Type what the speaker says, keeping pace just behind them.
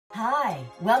Hi,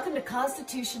 welcome to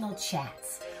Constitutional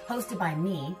Chats, hosted by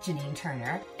me, Janine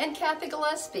Turner, and Cathy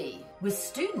Gillespie, with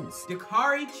students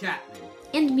Dakari Chapman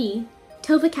and me,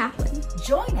 Tova Kaplan.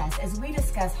 Join us as we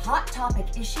discuss hot topic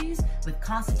issues with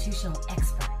constitutional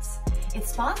experts.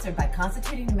 It's sponsored by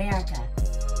Constituting America.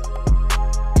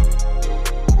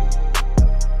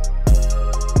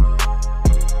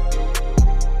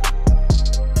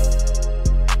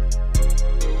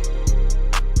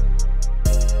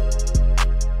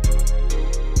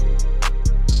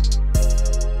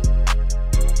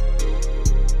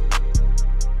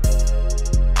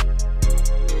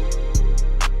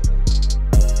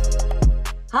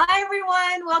 Hi,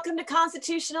 everyone. Welcome to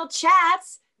Constitutional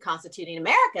Chats, Constituting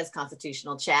America's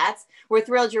Constitutional Chats. We're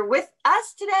thrilled you're with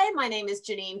us today. My name is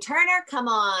Janine Turner. Come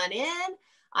on in.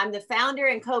 I'm the founder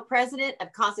and co-president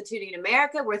of Constituting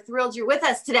America. We're thrilled you're with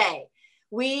us today.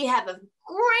 We have a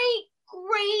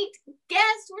great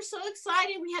guest. We're so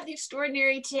excited. We have the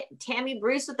extraordinary Tammy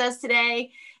Bruce with us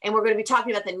today, and we're going to be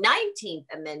talking about the 19th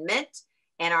Amendment.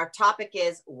 And our topic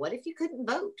is, what if you couldn't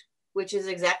vote? Which is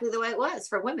exactly the way it was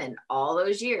for women all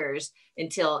those years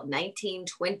until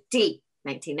 1920.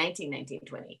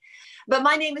 But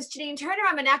my name is Janine Turner.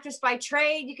 I'm an actress by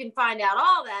trade. You can find out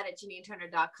all that at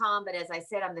JanineTurner.com. But as I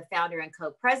said, I'm the founder and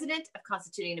co-president of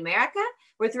Constituting America.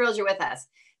 We're thrilled you're with us.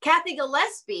 Cathy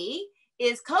Gillespie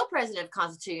is co-president of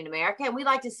Constituting America. And we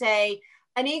like to say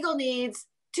an eagle needs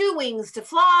two wings to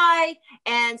fly.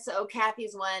 And so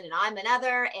Cathy's one and I'm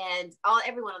another. And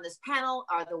everyone on this panel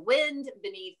are the wind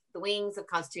beneath the wings of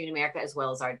Constituting America, as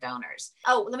well as our donors.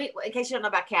 Oh, in case you don't know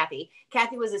about Cathy,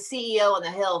 Cathy was a CEO on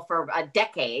the Hill for a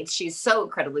decade. She's so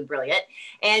incredibly brilliant.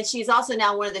 And she's also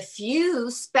now one of the few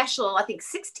special, I think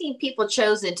 16 people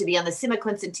chosen to be on the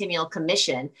Semiquincentennial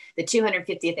Commission, the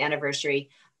 250th anniversary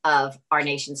of our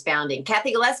nation's founding.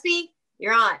 Cathy Gillespie,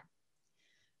 you're on.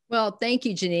 Well, thank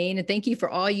you, Janine, and thank you for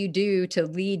all you do to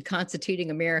lead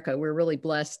Constituting America. We're really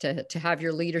blessed to have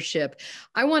your leadership.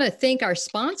 I want to thank our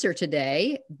sponsor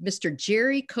today, Mr.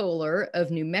 Jerry Kohler of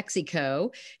New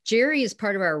Mexico. Jerry is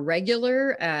part of our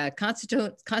regular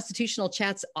Constitutional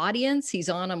Chats audience. He's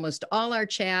on almost all our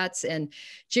chats. And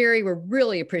Jerry, we're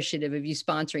really appreciative of you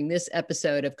sponsoring this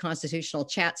episode of Constitutional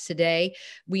Chats today.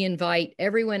 We invite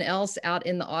everyone else out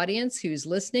in the audience who's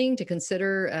listening to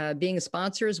consider being a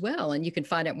sponsor as well. And you can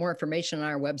find out more information on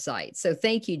our website. So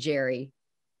thank you, Jerry.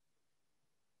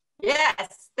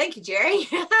 Yes, thank you, Jerry.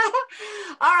 All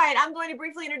right, I'm going to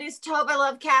briefly introduce Tova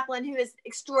Love Kaplan, who is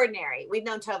extraordinary. We've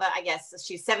known Tova, I guess,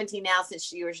 she's 17 now, since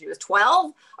she was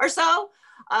 12 or so.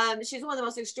 She's one of the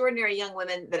most extraordinary young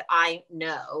women that I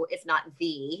know, if not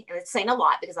the, and it's saying a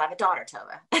lot because I have a daughter,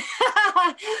 Tova.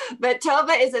 But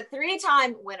Tova is a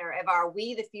 3-time winner of our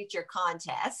We the Future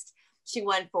contest. She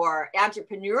won for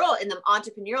entrepreneurial in the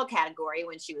entrepreneurial category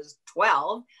when she was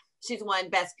 12. She's won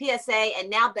Best PSA and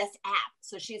now Best App.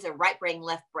 So she's a right brain,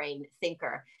 left brain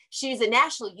thinker. She's a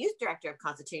National Youth Director of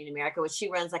Constituting America, which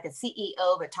she runs like a CEO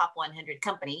of a top 100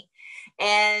 company.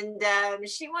 And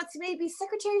she wants to maybe be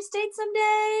Secretary of State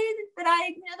someday, but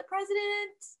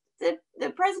the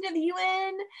president of the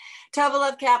UN. Tova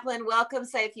Love Kaplan, welcome.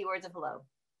 Say a few words of hello.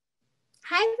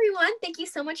 Hi, everyone. Thank you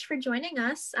so much for joining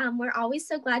us. We're always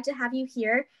so glad to have you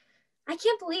here. I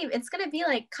can't believe it's going to be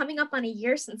like coming up on a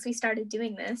year since we started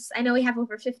doing this. I know we have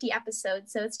over 50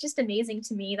 episodes, so it's just amazing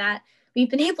to me that we've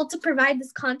been able to provide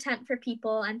this content for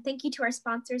people. And thank you to our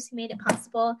sponsors who made it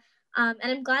possible. And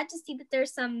I'm glad to see that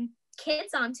there's some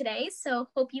kids on today. So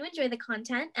hope you enjoy the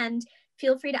content and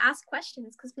feel free to ask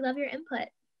questions because we love your input.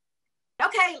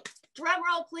 Okay, drum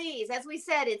roll, please. As we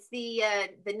said, it's the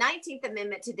 19th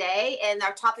Amendment today, and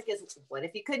our topic is, what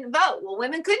if you couldn't vote? Well,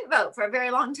 women couldn't vote for a very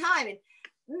long time, and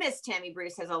Miss Tammy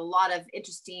Bruce has a lot of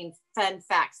interesting, fun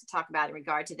facts to talk about in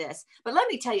regard to this. But let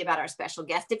me tell you about our special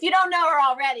guest, if you don't know her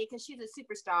already, because she's a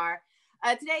superstar.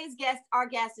 Our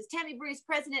guest is Tammy Bruce,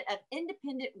 president of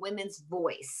Independent Women's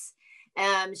Voice.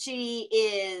 She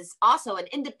is also an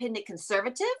independent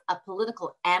conservative, a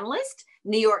political analyst,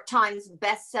 New York Times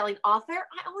best-selling author.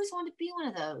 I always wanted to be one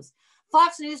of those.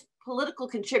 Fox News political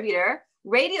contributor,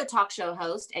 radio talk show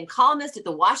host, and columnist at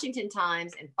the Washington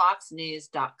Times and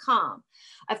FoxNews.com.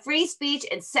 A free speech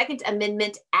and Second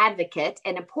Amendment advocate,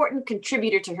 an important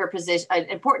contributor to her position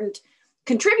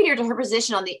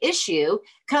on the issue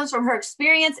comes from her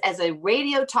experience as a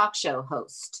radio talk show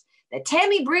host. The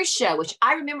Tammy Bruce Show, which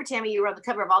I remember, Tammy, you were on the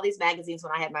cover of all these magazines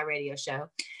when I had my radio show,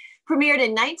 premiered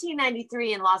in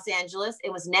 1993 in Los Angeles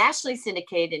and was nationally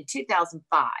syndicated in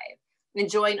 2005.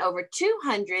 enjoying over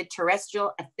 200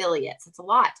 terrestrial affiliates. It's a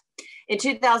lot. In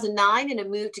 2009, in a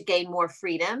move to gain more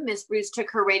freedom, Ms. Bruce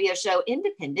took her radio show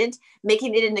independent,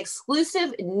 making it an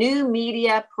exclusive new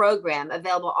media program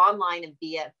available online and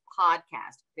via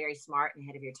podcast. Very smart and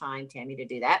ahead of your time, Tammy, to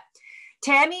do that.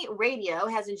 Tammy Radio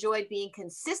has enjoyed being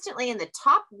consistently in the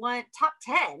top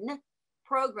 10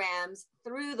 programs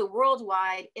through the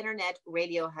worldwide internet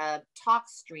radio hub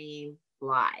TalkStream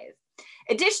Live.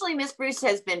 Additionally, Ms. Bruce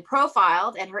has been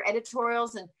profiled, and her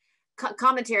editorials and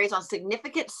commentaries on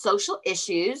significant social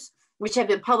issues, which have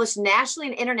been published nationally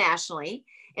and internationally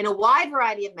in a wide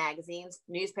variety of magazines,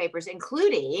 newspapers,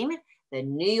 including the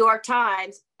New York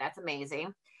Times, that's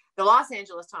amazing, the Los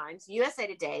Angeles Times, USA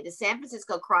Today, the San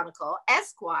Francisco Chronicle,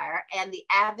 Esquire, and the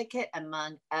Advocate,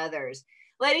 among others.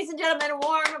 Ladies and gentlemen, a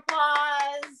warm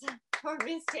applause for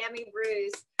Miss Tammy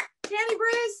Bruce. Tammy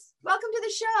Bruce, welcome to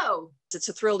the show. It's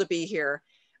a thrill to be here.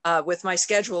 With my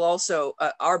schedule also,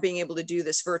 our being able to do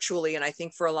this virtually, and I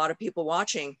think for a lot of people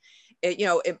watching,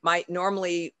 it might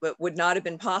normally would not have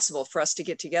been possible for us to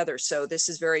get together. So this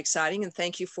is very exciting, and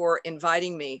thank you for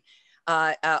inviting me.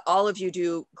 All of you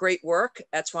do great work.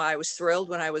 That's why I was thrilled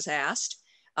when I was asked.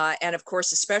 And of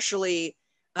course, especially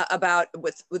about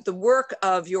with the work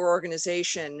of your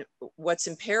organization, what's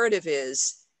imperative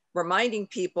is reminding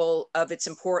people of its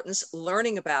importance,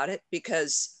 learning about it,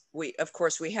 because we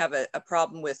have a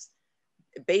problem with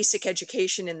basic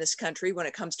education in this country when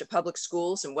it comes to public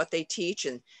schools and what they teach.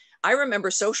 And I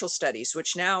remember social studies,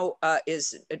 which now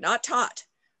is not taught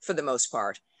for the most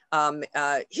part.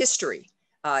 History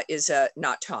is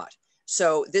not taught.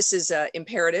 So this is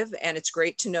imperative, and it's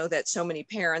great to know that so many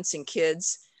parents and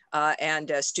kids and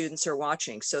students are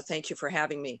watching. So thank you for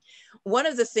having me. One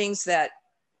of the things that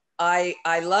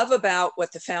I love about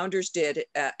what the founders did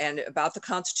and about the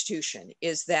Constitution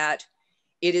is that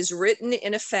it is written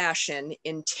in a fashion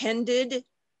intended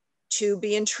to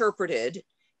be interpreted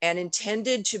and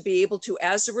intended to be able to,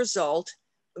 as a result,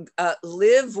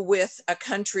 live with a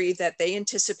country that they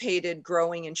anticipated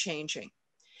growing and changing.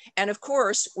 And of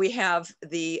course, we have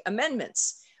the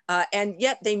amendments, and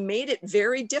yet they made it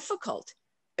very difficult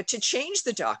to change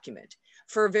the document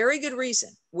for a very good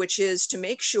reason, which is to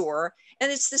make sure,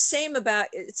 and it's the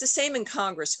same in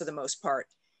Congress for the most part.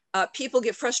 People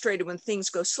get frustrated when things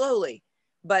go slowly,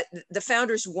 but the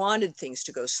founders wanted things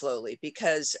to go slowly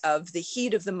because of the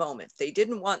heat of the moment. They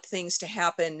didn't want things to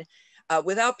happen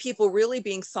without people really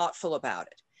being thoughtful about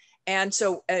it. And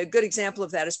so a good example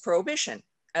of that is prohibition.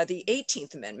 The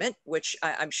 18th Amendment, which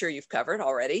I'm sure you've covered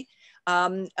already,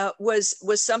 was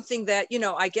something that,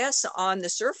 I guess on the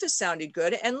surface sounded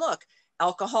good. And look,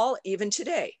 alcohol, even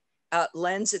today,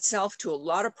 lends itself to a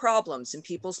lot of problems in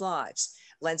people's lives,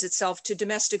 lends itself to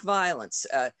domestic violence,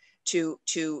 to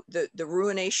the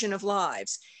ruination of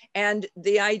lives. And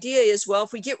the idea is, well,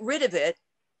 if we get rid of it,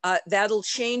 that'll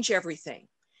change everything.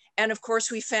 And of course,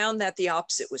 we found that the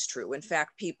opposite was true. In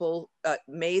fact, people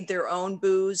made their own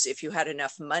booze. If you had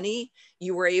enough money,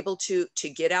 you were able to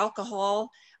get alcohol.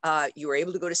 You were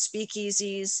able to go to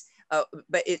speakeasies.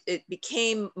 But it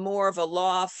became more of a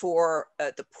law for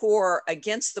the poor,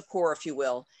 against the poor, if you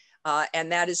will.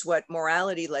 And that is what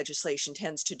morality legislation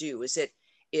tends to do,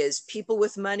 is people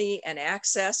with money and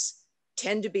access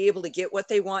tend to be able to get what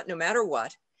they want no matter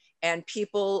what. And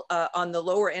people on the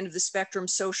lower end of the spectrum,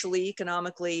 socially,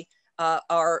 economically,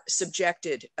 are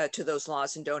subjected to those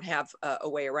laws and don't have a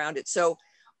way around it. So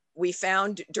we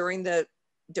found during the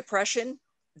Depression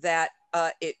that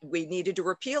we needed to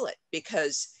repeal it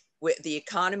because the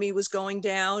economy was going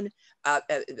down,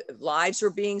 lives were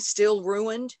being still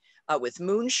ruined with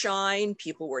moonshine,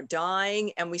 people were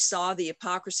dying, and we saw the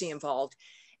hypocrisy involved.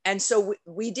 And so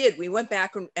we went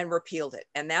back and repealed it.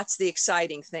 And that's the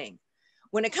exciting thing.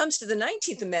 When it comes to the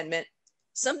 19th Amendment,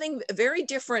 something very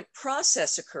different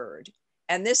process occurred.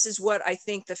 And this is what I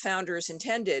think the founders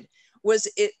intended, was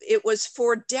it was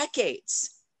for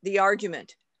decades, the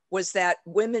argument was that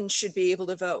women should be able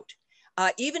to vote.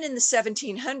 Even in the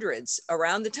 1700s,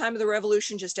 around the time of the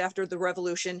Revolution, just after the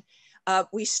Revolution,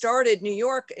 New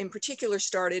York in particular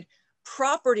started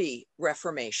property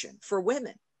reformation for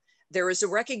women. There is a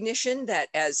recognition that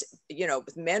as,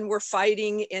 men were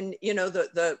fighting in,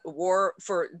 the war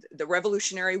for the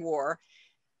Revolutionary War,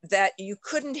 that you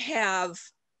couldn't have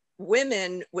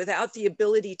women without the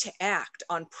ability to act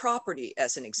on property,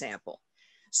 as an example.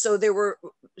 So there were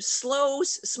small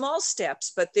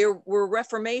steps, but there were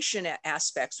reformation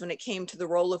aspects when it came to the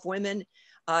role of women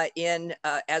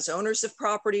as owners of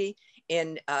property,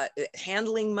 in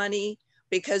handling money,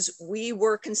 because we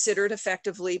were considered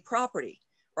effectively property.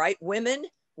 Right? Women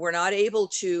were not able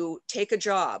to take a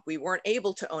job. We weren't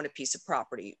able to own a piece of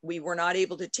property. We were not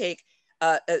able to take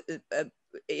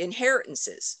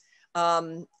inheritances.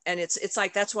 And it's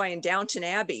like, that's why in Downton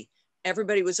Abbey,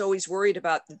 everybody was always worried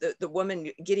about the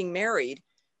woman getting married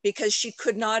because she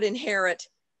could not inherit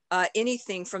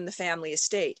anything from the family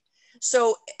estate.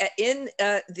 So in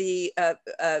the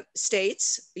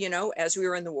States, you know, as we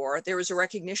were in the war, there was a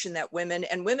recognition that women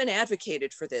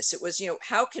advocated for this. It was, you know,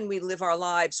 how can we live our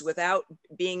lives without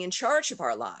being in charge of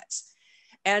our lives?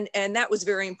 And that was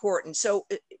very important. So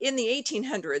in the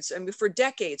 1800s, I mean, for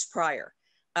decades prior,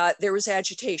 there was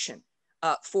agitation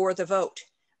for the vote.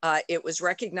 It was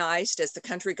recognized as the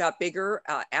country got bigger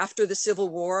after the Civil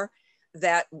War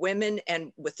that women,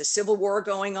 and with the Civil War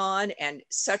going on and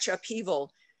such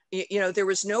upheaval, you know, there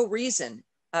was no reason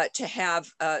to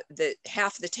have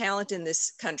half the talent in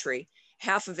this country,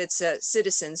 half of its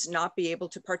citizens not be able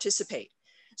to participate.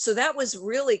 So that was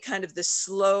really kind of the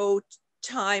slow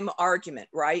time argument,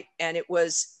 right? And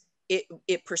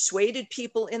it persuaded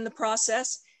people in the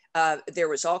process. There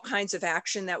was all kinds of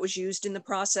action that was used in the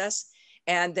process.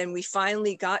 And then we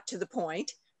finally got to the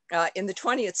point in the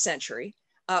 20th century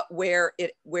where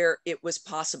it was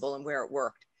possible and where it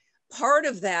worked. Part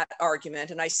of that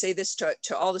argument, and I say this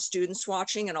to all the students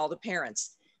watching and all the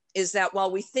parents, is that while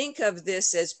we think of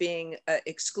this as being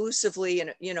exclusively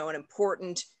an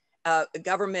important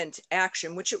government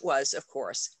action, which it was, of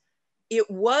course, it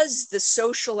was the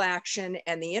social action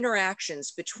and the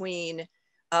interactions between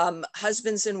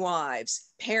husbands and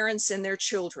wives, parents and their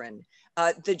children,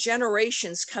 the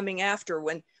generations coming after,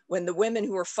 when the women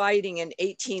who were fighting in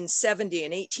 1870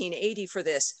 and 1880 for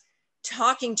this,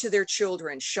 talking to their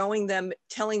children, showing them,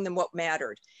 telling them what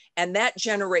mattered, and that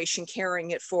generation carrying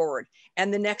it forward,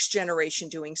 and the next generation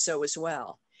doing so as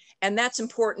well. And that's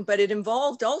important, but it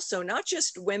involved also not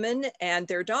just women and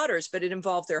their daughters, but it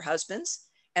involved their husbands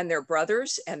and their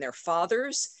brothers and their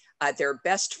fathers, their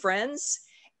best friends,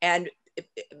 and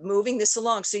moving this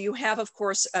along. So you have, of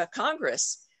course,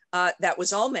 Congress that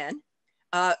was all men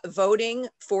voting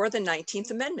for the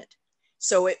 19th Amendment.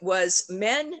 So it was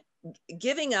men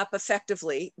giving up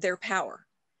effectively their power.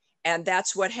 And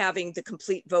that's what having the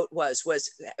complete vote was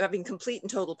having complete and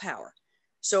total power.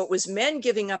 So it was men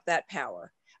giving up that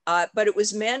power, but it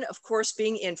was men, of course,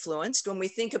 being influenced. When we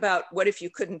think about what if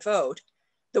you couldn't vote,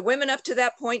 the women up to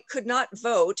that point could not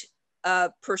vote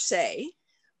per se,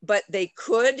 but they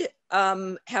could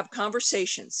have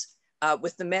conversations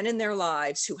with the men in their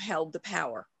lives who held the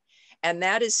power. And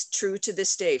that is true to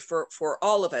this day for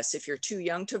all of us. If you're too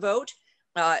young to vote,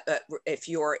 if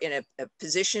you're in a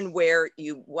position where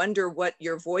you wonder what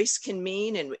your voice can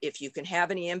mean and if you can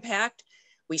have any impact,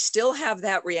 we still have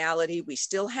that reality. We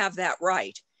still have that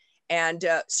right. And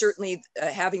certainly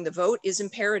having the vote is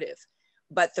imperative.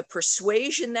 But the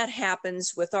persuasion that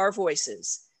happens with our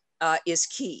voices is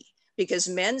key, because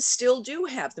men still do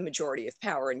have the majority of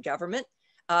power in government,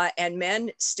 and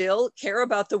men still care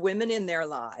about the women in their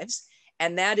lives.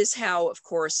 And that is how, of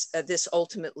course, this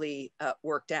ultimately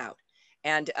worked out.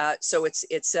 And so it's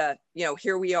you know,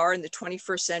 here we are in the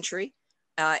 21st century,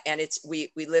 and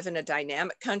we live in a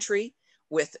dynamic country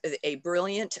with a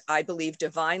brilliant, I believe,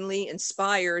 divinely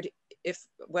inspired,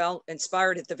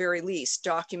 inspired at the very least,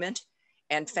 document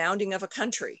and founding of a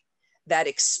country that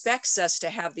expects us to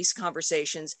have these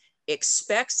conversations,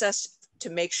 expects us to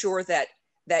make sure that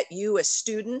you as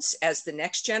students, as the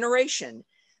next generation,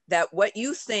 that what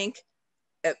you think,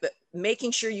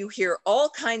 making sure you hear all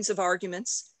kinds of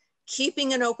arguments,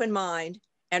 keeping an open mind,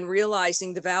 and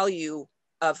realizing the value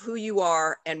of who you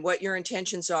are and what your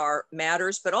intentions are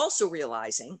matters, but also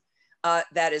realizing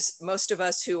that, as most of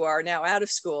us who are now out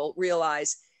of school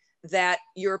realize, that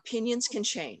your opinions can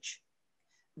change,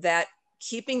 that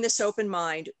keeping this open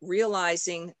mind,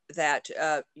 realizing that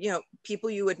you know, people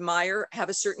you admire have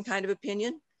a certain kind of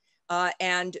opinion,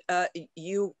 and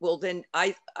you will then,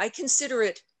 I consider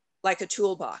it like a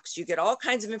toolbox. You get all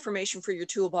kinds of information for your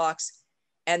toolbox,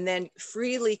 and then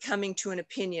freely coming to an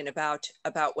opinion about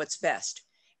what's best.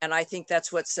 And I think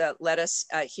that's what's led us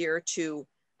here to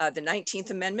the 19th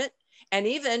Amendment, and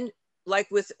even like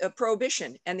with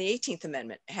Prohibition and the 18th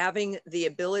Amendment, having the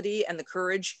ability and the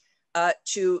courage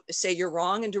to say you're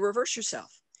wrong and to reverse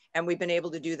yourself. And we've been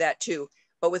able to do that too.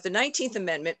 But with the 19th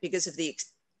Amendment, because of the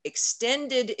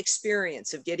extended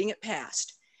experience of getting it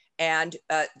passed, and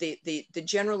the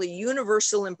generally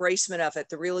universal embracement of it,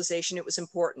 the realization it was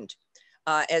important,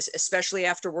 especially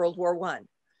after World War I,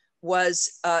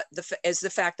 was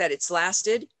the fact that it's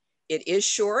lasted, it is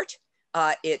short,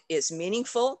 it is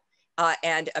meaningful,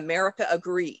 and America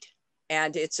agreed.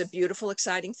 And it's a beautiful,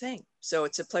 exciting thing. So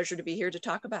it's a pleasure to be here to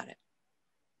talk about it.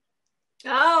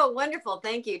 Oh, wonderful.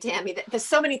 Thank you, Tammy. There's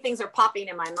so many things are popping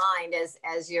in my mind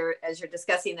as you're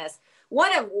discussing this.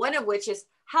 One of which is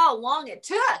how long it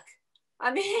took.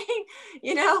 I mean,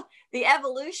 you know, the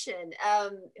evolution.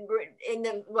 In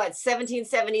the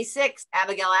 1776,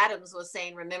 Abigail Adams was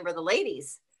saying, "Remember the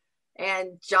ladies,"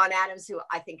 and John Adams, who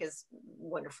I think is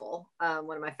wonderful,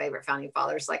 one of my favorite founding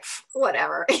fathers, like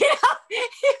whatever, you know,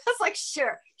 he was like,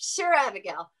 "Sure, sure,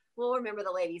 Abigail, we'll remember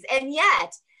the ladies," and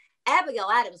yet Abigail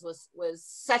Adams was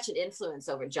such an influence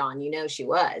over John. You know, she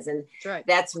was, and right.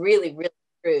 That's really, really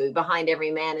true. Behind every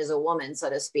man is a woman, so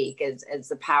to speak, is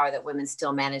the power that women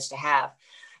still manage to have.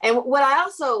 And what I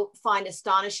also find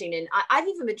astonishing, and I've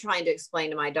even been trying to explain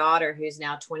to my daughter, who's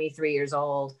now 23 years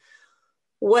old,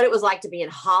 what it was like to be in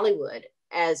Hollywood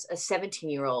as a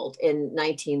 17-year-old in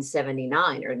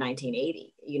 1979 or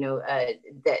 1980. You know,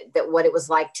 that what it was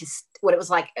like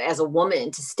as a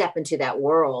woman to step into that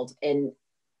world, and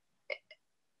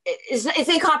it's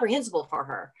incomprehensible for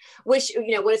her, which,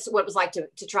 you know, what it was like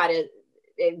to try to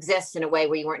exist in a way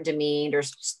where you weren't demeaned or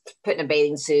put in a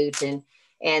bathing suit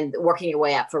and working your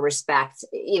way up for respect,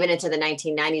 even into the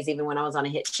 1990s, even when I was on a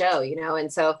hit show, you know.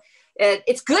 And so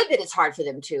it's good that it's hard for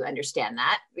them to understand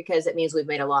that, because it means we've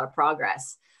made a lot of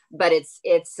progress. But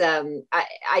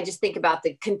I just think about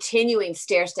the continuing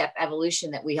stair-step evolution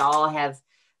that we all have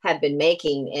been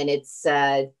making, and it's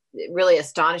really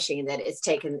astonishing that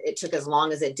it took as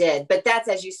long as it did. But that's,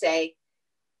 as you say,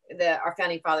 our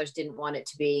founding fathers didn't want it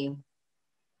to be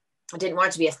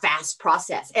a fast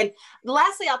process. And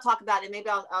lastly, I'll talk about, and maybe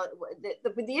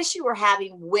the issue we're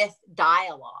having with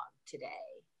dialogue today.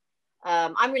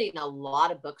 I'm reading a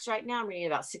lot of books right now. I'm reading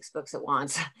about 6 books at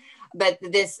once, but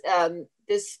this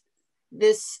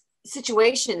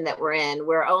situation that we're in,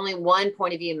 where only one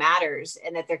point of view matters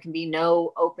and that there can be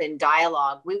no open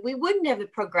dialogue, we wouldn't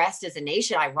have progressed as a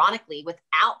nation, ironically,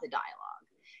 without the dialogue.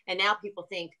 And now people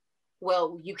think,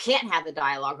 well, you can't have the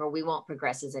dialogue or we won't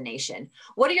progress as a nation.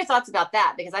 What are your thoughts about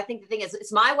that? Because I think the thing is,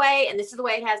 it's my way and this is the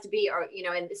way it has to be, or, you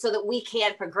know, and so that we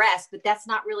can progress, but that's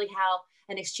not really how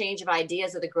an exchange of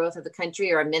ideas or the growth of the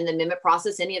country or amendment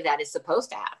process, any of that is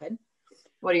supposed to happen.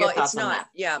 What are your thoughts on that?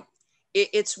 Yeah.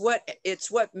 It's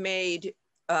what made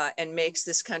and makes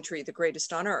this country the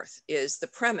greatest on earth, is the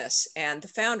premise, and the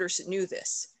founders knew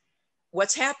this.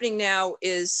 What's happening now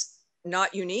is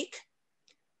not unique.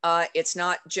 It's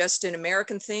not just an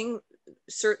American thing,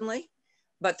 certainly,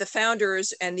 but the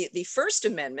founders and the first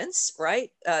amendments,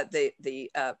 right? The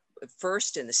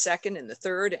first and the second and the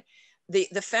third,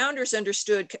 the founders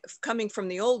understood, coming from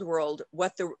the old world,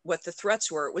 what the threats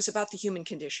were. It was about the human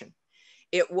condition.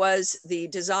 It was the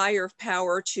desire of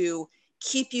power to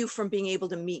keep you from being able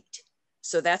to meet.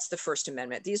 So that's the First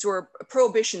Amendment. These were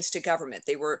prohibitions to government.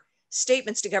 They were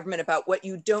statements to government about what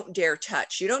you don't dare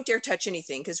touch. You don't dare touch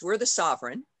anything because we're the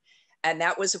sovereign. And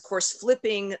that was, of course,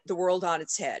 flipping the world on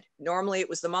its head. Normally, it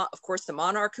was, of course, the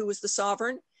monarch who was the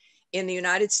sovereign. In the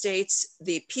United States,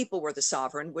 the people were the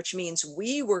sovereign, which means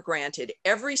we were granted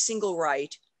every single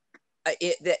right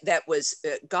that was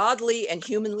godly and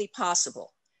humanly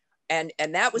possible. And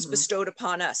that was bestowed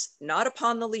upon us, not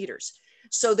upon the leaders.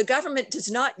 So the government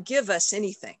does not give us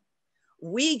anything.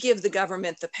 We give the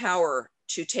government the power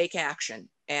to take action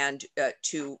and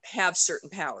to have certain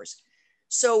powers.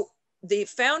 So the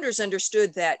founders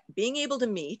understood that being able to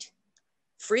meet,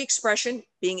 free expression,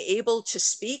 being able to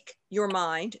speak your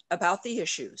mind about the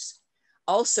issues,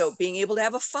 also being able to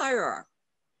have a firearm,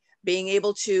 being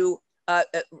able to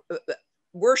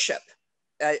worship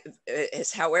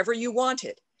as however you want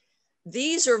it.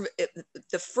 These are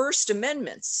the First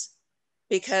Amendments,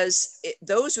 because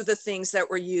those are the things that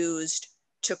were used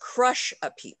to crush a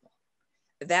people.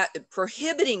 That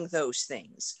prohibiting those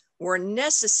things were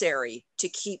necessary to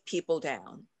keep people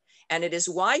down. And it is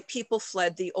why people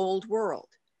fled the old world,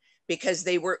 because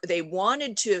they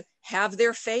wanted to have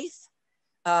their faith.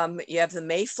 You have the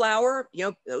Mayflower, you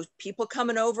know, those people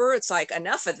coming over. It's like,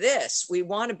 enough of this. We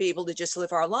want to be able to just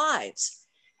live our lives.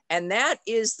 And that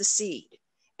is the seed.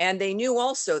 And they knew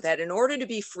also that in order to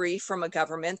be free from a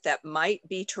government that might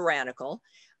be tyrannical,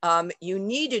 you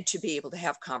needed to be able to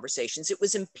have conversations. It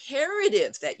was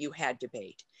imperative that you had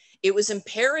debate. It was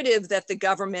imperative that the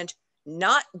government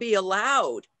not be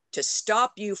allowed to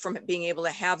stop you from being able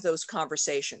to have those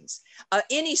conversations.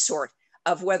 Any sort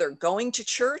of, whether going to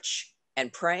church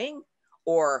and praying,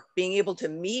 or being able to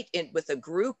meet with a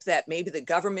group that maybe the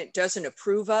government doesn't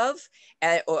approve of,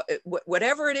 or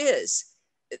whatever it is.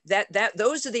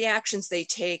 Those are the actions they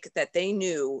take that they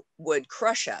knew would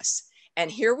crush us.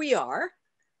 And here we are.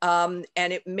 And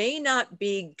it may not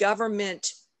be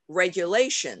government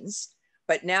regulations,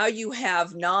 but now you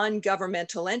have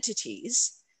non-governmental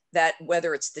entities that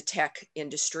whether it's the tech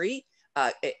industry,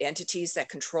 entities that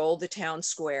control the town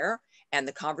square and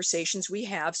the conversations we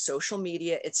have, social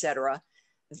media, et cetera,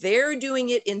 they're doing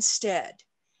it instead.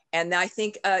 And I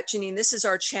think, Janine, this is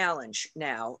our challenge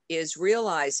now, is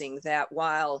realizing that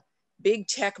while big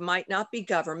tech might not be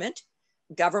government,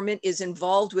 government is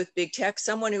involved with big tech.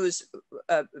 Someone who is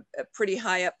a pretty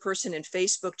high up person in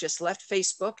Facebook just left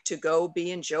Facebook to go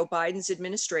be in Joe Biden's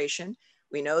administration.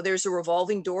 We know there's a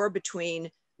revolving door between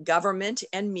government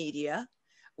and media.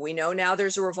 We know now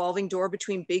there's a revolving door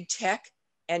between big tech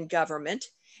and government.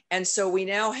 And so we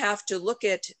now have to look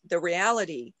at the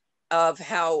reality of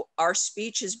how our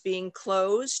speech is being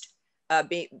closed,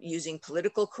 using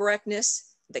political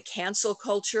correctness, the cancel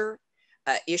culture,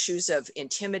 issues of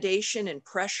intimidation and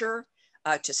pressure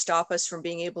to stop us from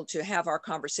being able to have our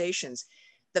conversations.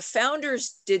 The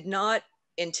founders did not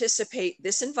anticipate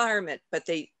this environment, but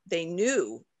they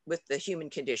knew with the human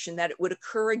condition that it would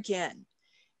occur again.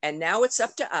 And now it's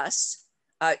up to us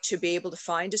to be able to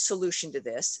find a solution to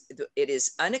this. It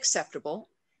is unacceptable.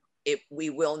 We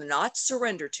will not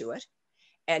surrender to it.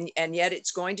 And yet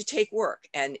it's going to take work,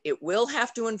 and it will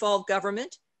have to involve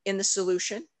government in the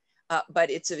solution, but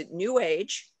it's a new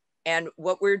age. And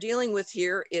what we're dealing with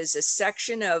here is a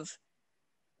section of,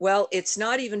 well, it's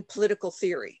not even political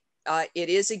theory. It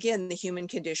is, again, the human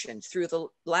condition. Through the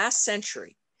last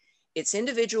century, it's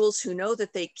individuals who know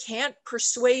that they can't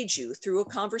persuade you through a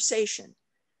conversation.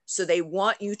 So they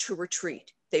want you to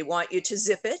retreat. They want you to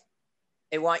zip it.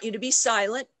 They want you to be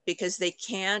silent because they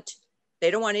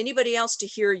don't want anybody else to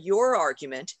hear your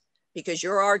argument, because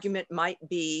your argument might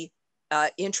be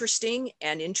interesting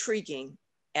and intriguing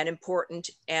and important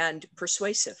and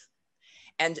persuasive.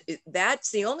 And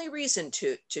that's the only reason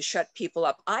to shut people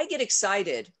up. I get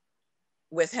excited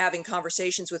with having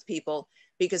conversations with people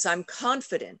because I'm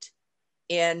confident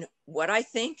in what I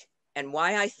think and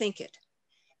why I think it.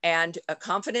 And a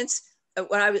confidence,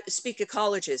 when I speak at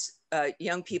colleges,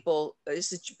 young people,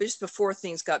 this is just before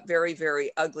things got very,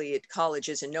 very ugly at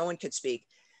colleges and no one could speak.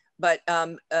 But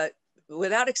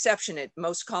without exception at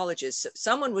most colleges,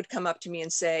 someone would come up to me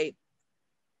and say,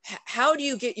 how do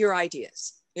you get your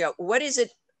ideas? You know, what is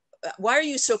it? Why are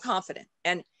you so confident?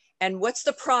 And what's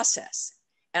the process?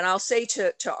 And I'll say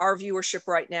to our viewership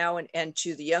right now and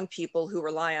to the young people who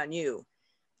rely on you,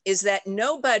 is that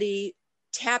nobody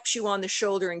taps you on the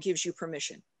shoulder and gives you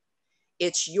permission.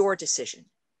 It's your decision.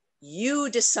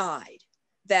 You decide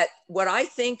that what I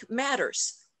think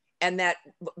matters and that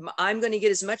I'm going to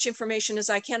get as much information as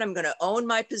I can. I'm going to own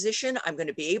my position. I'm going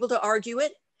to be able to argue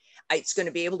it. It's going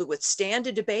to be able to withstand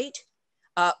a debate.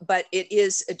 But it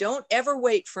is, don't ever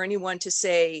wait for anyone to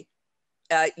say,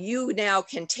 you now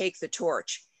can take the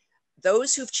torch.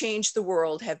 Those who've changed the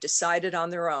world have decided on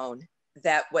their own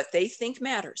that what they think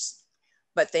matters,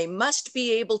 but they must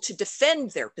be able to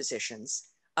defend their positions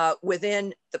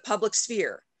within the public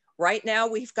sphere. Right now,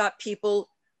 we've got people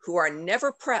who are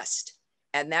never pressed,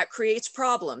 and that creates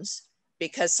problems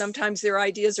because sometimes their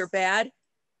ideas are bad.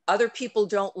 Other people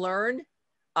don't learn.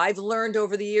 I've learned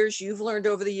over the years, you've learned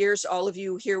over the years, all of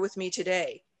you here with me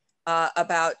today,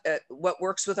 about what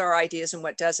works with our ideas and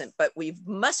what doesn't, but we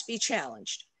must be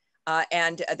challenged.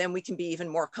 And then we can be even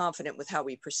more confident with how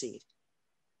we proceed.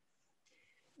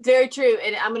 Very true.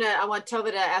 And I want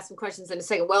Tova to ask some questions in a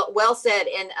second. Well said.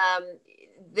 And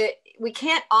we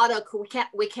can't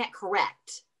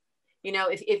correct. You know,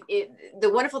 if the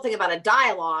wonderful thing about a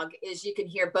dialogue is you can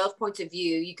hear both points of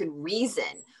view, you can reason.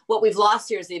 What we've lost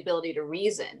here is the ability to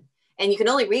reason. And you can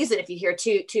only reason if you hear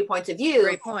two points of view.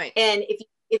 Great point. And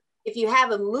if you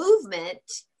have a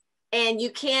movement and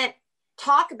you can't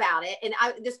talk about it, and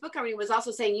this book company was also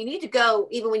saying you need to go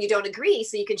even when you don't agree,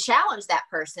 so you can challenge that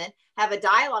person, have a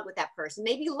dialogue with that person,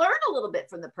 maybe learn a little bit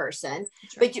from the person.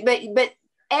 Right. But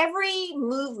every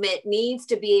movement needs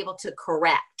to be able to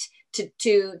correct,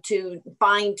 to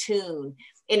fine tune,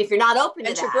 and if you're not open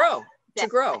to that, to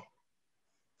grow.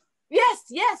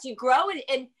 Yes, you grow,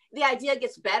 and the idea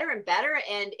gets better and better.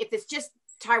 And if it's just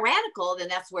tyrannical, then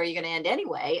that's where you're going to end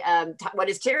anyway. What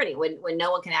is tyranny? When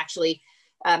no one can actually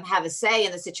have a say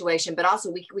in the situation, but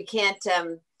also we can't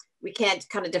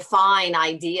kind of define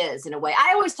ideas in a way.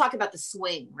 I always talk about the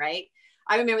swing, right?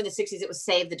 I remember in the 60s, it was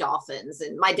Save the Dolphins,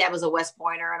 and my dad was a West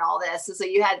Pointer and all this. And so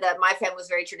you had my family was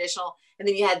very traditional, and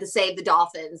then you had the Save the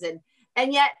Dolphins, and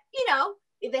yet, you know,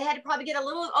 they had to probably get a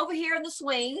little over here in the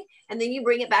swing, and then you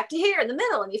bring it back to here in the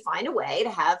middle, and you find a way to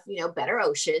have, you know, better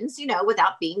oceans, you know,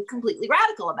 without being completely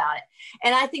radical about it.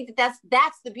 And I think that's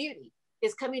the beauty,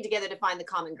 is coming together to find the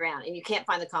common ground. And you can't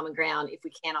find the common ground if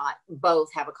we cannot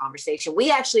both have a conversation.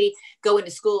 We actually go into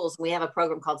schools. We have a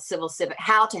program called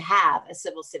How to Have a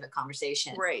Civil Civic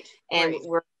Conversation. Right. And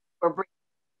right. bring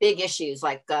big issues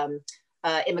like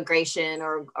immigration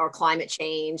or climate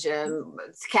change.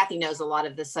 Cathy knows a lot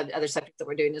of the other subjects that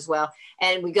we're doing as well.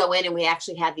 And we go in and we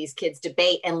actually have these kids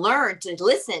debate and learn to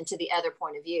listen to the other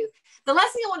point of view. The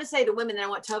last thing I want to say to women, and I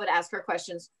want Tova to ask her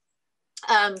questions.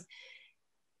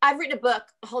 I've written a book,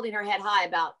 Holding Her Head High,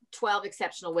 about 12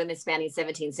 exceptional women spanning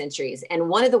 17 centuries. And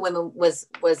one of the women was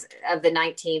of the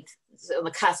 19th, on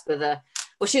the cusp of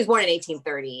she was born in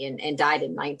 1830 and died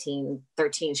in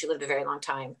 1913. She lived a very long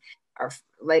time, or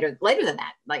later than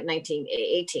that, like 19.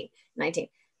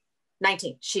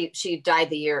 She died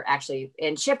the year actually.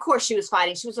 And she, of course, she was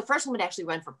fighting. She was the first woman to actually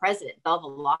run for president,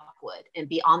 Tova Lockwood, and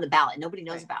be on the ballot. Nobody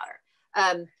knows about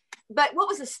her. But what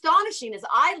was astonishing is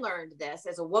I learned this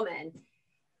as a woman,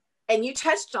 and you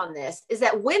touched on this, is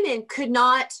that women could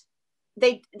not,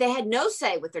 they had no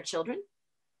say with their children.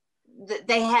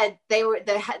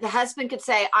 The husband could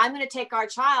say, I'm going to take our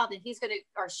child and he's going to,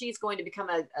 or she's going to become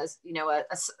a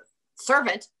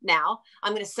servant now.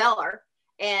 I'm going to sell her.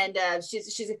 And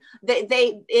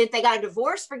if they got a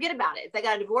divorce, forget about it. If they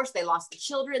got a divorce, they lost the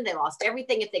children, they lost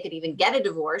everything, if they could even get a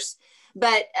divorce.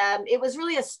 But it was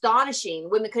really astonishing.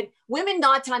 Women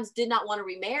not times did not want to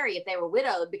remarry if they were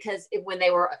widowed, because when they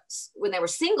were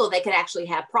single, they could actually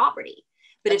have property.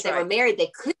 But if they were married,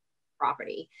 they couldn't have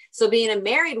property. So being a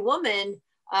married woman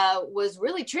was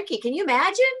really tricky. Can you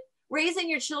imagine raising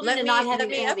your children and not having?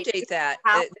 Let me update that.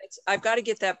 I've got to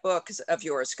get that book of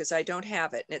yours because I don't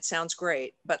have it, and it sounds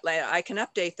great. But I can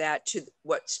update that to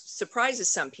what surprises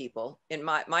some people in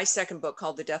my second book,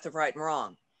 called The Death of Right and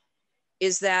Wrong,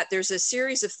 is that there's a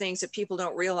series of things that people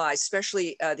don't realize,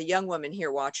 especially the young women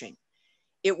here watching.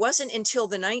 It wasn't until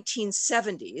the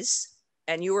 1970s,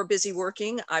 and you were busy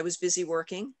working, I was busy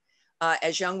working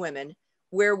as young women,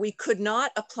 where we could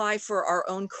not apply for our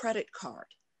own credit card.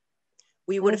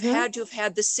 We would have had to have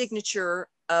had the signature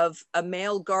of a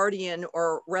male guardian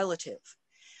or relative.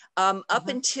 Up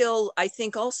until, I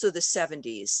think, also the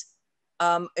 70s,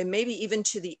 and maybe even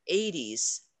to the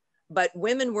 80s, but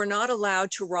women were not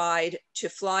allowed to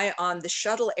fly on the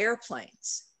shuttle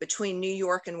airplanes between New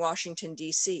York and Washington,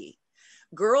 D.C.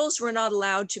 Girls were not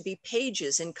allowed to be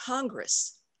pages in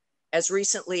Congress as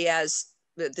recently as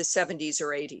the 70s or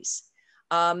 80s.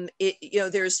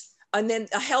 And then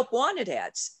help wanted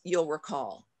ads, you'll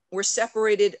recall, were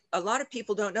separated. A lot of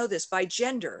people don't know this, by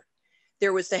gender.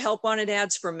 There was the help wanted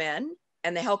ads for men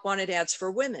and the help wanted ads for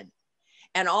women.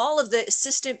 And all of the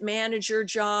assistant manager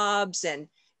jobs and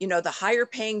the higher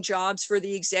paying jobs for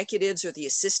the executives, or the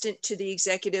assistant to the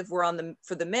executive, were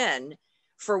for the men.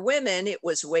 For women, it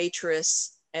was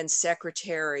waitress and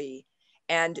secretary,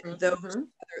 and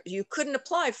you couldn't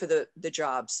apply for the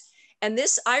jobs. And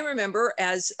this, I remember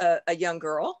as a young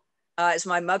girl, as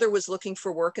my mother was looking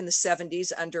for work in the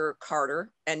 70s under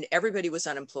Carter, and everybody was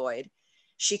unemployed.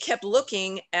 She kept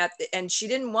looking and she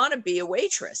didn't want to be a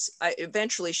waitress.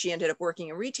 Eventually she ended up working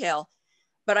in retail,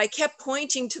 but I kept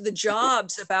pointing to the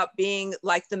jobs about being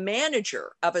like the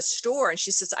manager of a store. And she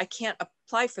says, I can't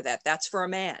apply for that. That's for a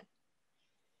man.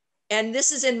 And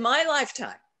this is in my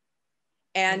lifetime.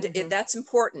 And that's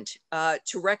important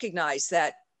to recognize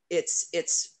that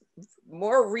it's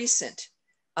more recent.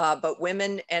 But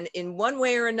women, and in one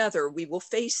way or another, we will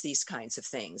face these kinds of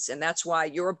things. And that's why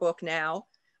your book now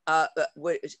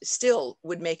still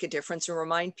would make a difference and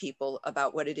remind people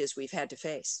about what it is we've had to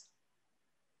face.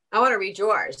 I want to read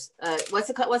yours. What's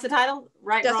the title?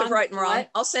 Death of Right and Wrong. What?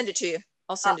 I'll send it to you.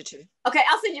 Okay,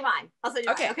 I'll send you mine.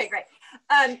 Okay, great.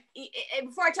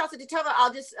 Before I toss it to Tova,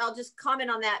 I'll just comment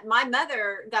on that. My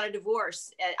mother got a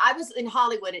divorce. I was in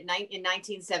Hollywood in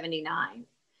 1979.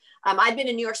 I'd been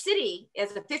in New York City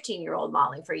as a 15-year-old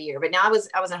modeling for a year, but now I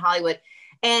was in Hollywood,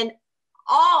 and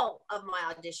all of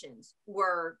my auditions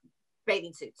were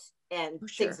bathing suits and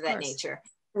things of that nature.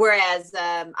 Whereas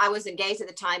I was engaged at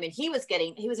the time, and he was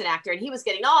an actor, and he was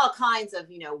getting all kinds of,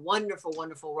 wonderful,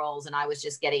 wonderful roles. And I was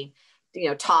just getting,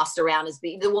 tossed around as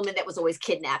being the woman that was always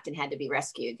kidnapped and had to be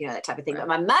rescued, that type of thing. Right.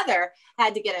 But my mother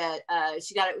had to get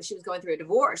she was going through a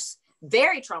divorce.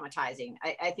 Very traumatizing.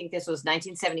 I think this was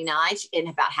 1979, and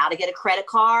about how to get a credit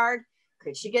card.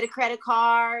 Could she get a credit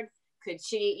card? Could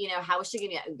she, how was she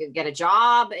going to get a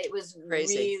job? It was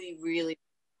crazy. Really, really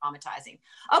traumatizing.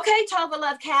 Okay, Tova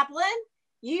Love Kaplan,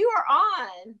 you are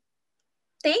on.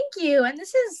 Thank you. And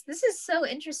this is so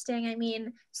interesting. I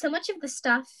mean, so much of the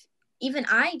stuff, even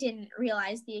I didn't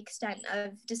realize the extent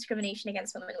of discrimination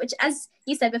against women, which, as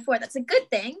you said before, that's a good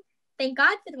thing. Thank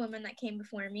God for the women that came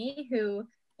before me who,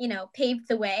 paved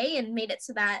the way and made it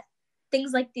so that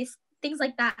things like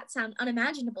that sound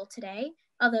unimaginable today.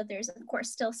 Although there's, of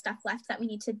course, still stuff left that we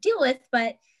need to deal with,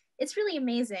 but it's really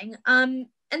amazing.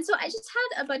 And so I just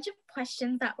had a bunch of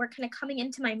questions that were kind of coming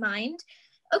into my mind.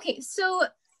 Okay, so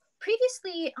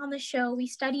previously on the show, we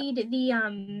studied the,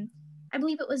 I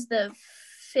believe it was the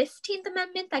 15th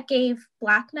Amendment that gave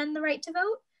Black men the right to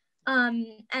vote.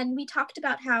 And we talked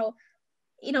about how,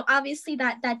 you know, obviously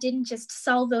that didn't just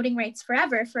solve voting rights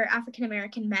forever for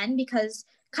African-American men, because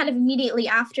kind of immediately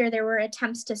after there were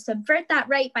attempts to subvert that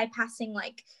right by passing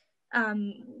like,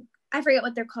 I forget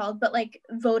what they're called, but like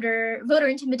voter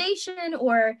intimidation,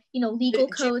 or, you know, legal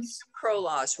codes. Jim Crow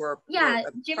laws were Yeah,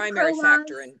 a Jim primary Crow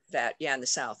factor laws. in that. Yeah, in the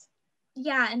South.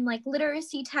 Yeah, and like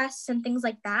literacy tests and things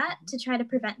like that to try to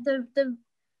prevent the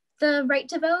right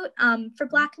to vote for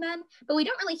Black men. But we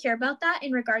don't really hear about that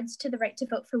in regards to the right to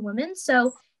vote for women.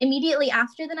 So immediately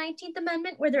after the 19th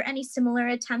Amendment, were there any similar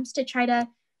attempts to try to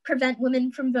prevent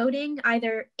women from voting,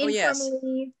 either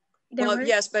informally? Well,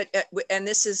 yes, but and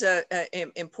this is a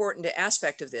important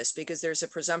aspect of this, because there's a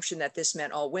presumption that this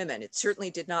meant all women. It certainly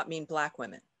did not mean Black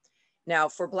women. Now,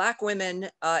 for Black women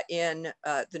in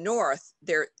the North,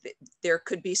 there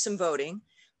could be some voting,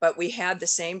 but we had the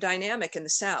same dynamic in the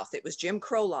South. It was Jim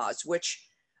Crow laws, which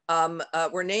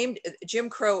were named Jim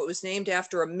Crow. It was named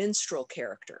after a minstrel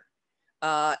character,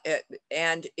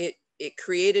 and it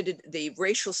created the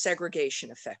racial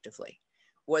segregation. Effectively,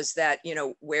 was that, you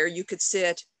know, where you could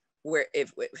sit, where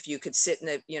if you could sit in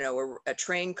a, you know, a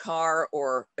train car,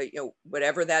 or, you know,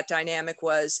 whatever that dynamic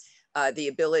was, the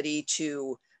ability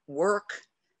to work,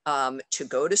 to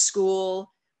go to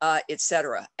school,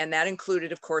 etc. And that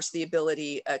included, of course, the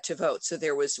ability to vote. So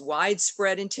there was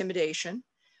widespread intimidation,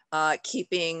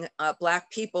 keeping Black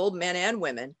people, men and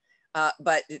women.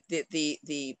 But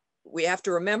we have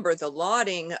to remember the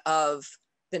lauding of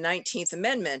the 19th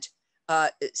Amendment.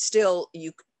 Still,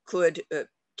 you could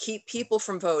keep people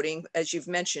from voting, as you've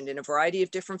mentioned, in a variety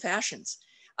of different fashions,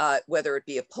 whether it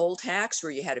be a poll tax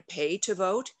where you had to pay to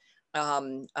vote,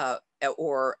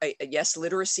 or yes,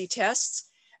 literacy tests.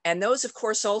 And those, of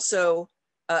course, also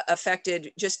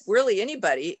affected just really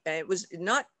anybody. It was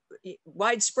not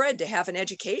widespread to have an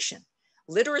education.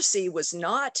 Literacy was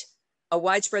not a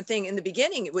widespread thing. In the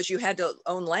beginning, it was you had to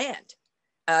own land,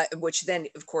 which then,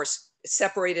 of course,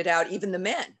 separated out even the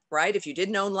men, right? If you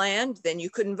didn't own land, then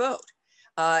you couldn't vote.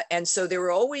 And so there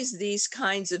were always these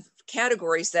kinds of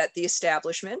categories that the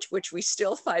establishment, which we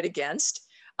still fight against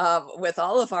with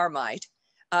all of our might,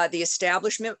 the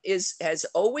establishment has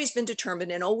always been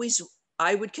determined, and always,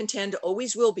 I would contend,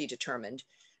 always will be determined,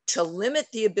 to limit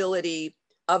the ability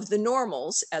of the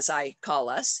normals, as I call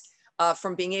us,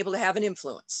 from being able to have an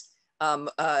influence.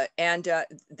 And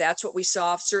that's what we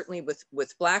saw certainly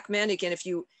with Black men. Again, if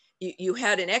you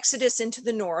had an exodus into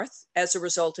the North as a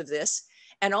result of this,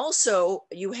 and also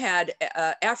you had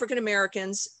African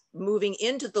Americans moving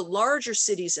into the larger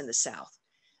cities in the South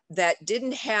that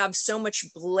didn't have so much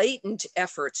blatant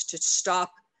efforts to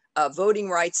stop voting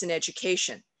rights and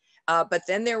education. But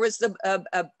then there was a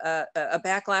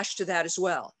backlash to that as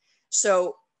well.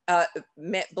 So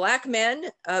Black men,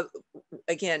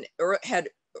 again, had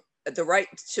the right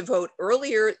to vote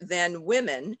earlier than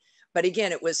women, but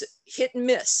again, it was hit and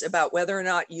miss about whether or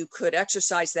not you could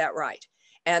exercise that right.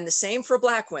 And the same for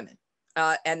Black women.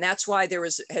 And that's why there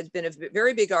has been a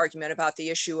very big argument about the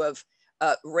issue of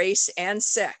race and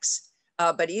sex.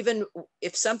 But even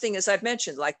if something, as I've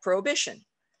mentioned, like prohibition,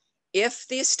 if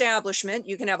the establishment,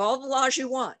 you can have all the laws you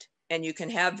want, and you can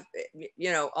have,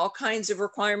 you know, all kinds of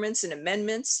requirements and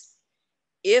amendments.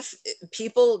 If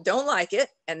people don't like it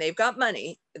and they've got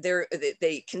money,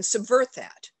 they can subvert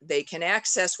that. They can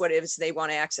access what it is they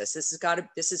want to access.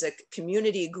 This is a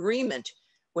community agreement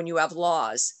when you have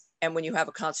laws and when you have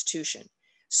a constitution.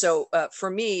 So for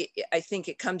me, I think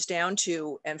it comes down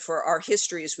to, and for our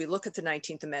history as we look at the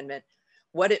 19th Amendment,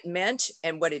 what it meant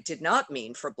and what it did not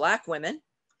mean for Black women,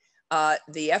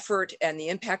 the effort and the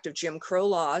impact of Jim Crow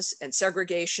laws and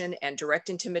segregation and direct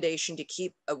intimidation to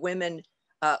keep women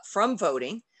from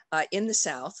voting in the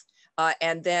South,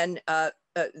 and then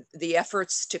the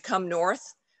efforts to come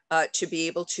north to be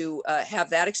able to have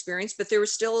that experience. But there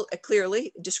was still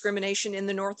clearly discrimination in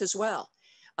the North as well.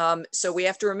 So we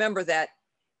have to remember that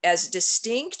as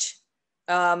distinct,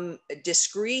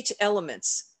 discrete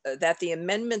elements that the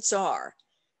amendments are,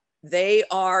 they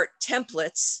are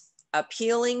templates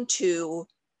appealing to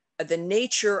the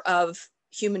nature of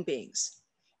human beings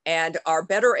and are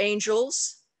better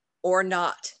angels or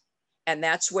not. And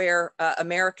that's where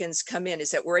Americans come in,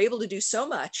 is that we're able to do so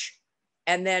much,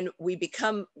 and then we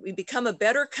become a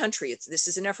better country. This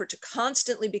is an effort to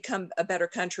constantly become a better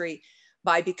country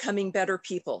by becoming better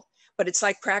people. But it's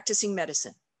like practicing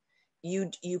medicine.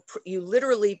 You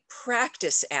literally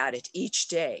practice at it each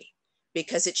day,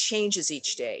 because it changes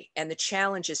each day and the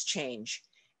challenges change.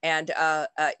 And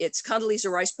it's Condoleezza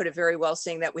Rice put it very well,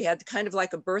 saying that we had kind of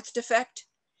like a birth defect,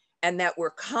 and that we're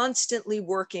constantly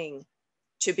working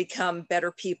to become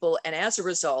better people. And as a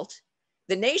result,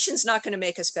 the nation's not going to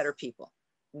make us better people.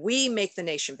 We make the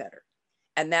nation better.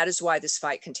 And that is why this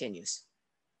fight continues.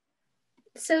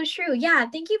 So true. Yeah.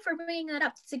 Thank you for bringing that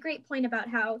up. It's a great point about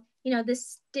how,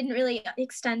 this didn't really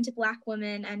extend to Black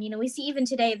women. And, we see even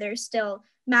today, there's still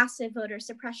massive voter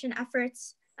suppression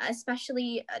efforts,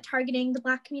 especially targeting the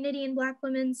Black community and Black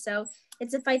women. So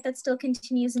it's a fight that still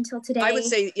continues until today. I would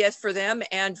say yes for them,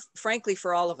 and frankly,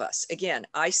 for all of us. Again,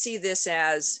 I see this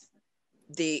as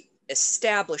the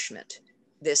establishment,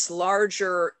 this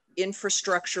larger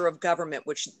infrastructure of government,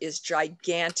 which is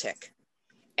gigantic.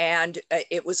 And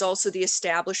it was also the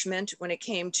establishment when it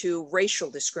came to racial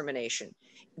discrimination.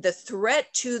 The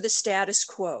threat to the status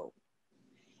quo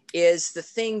is the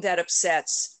thing that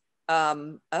upsets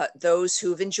those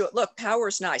who've enjoyed. Look, power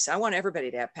is nice. I want everybody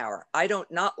to have power. I don't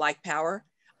not like power.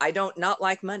 I don't not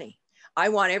like money. I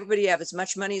want everybody to have as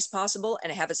much money as possible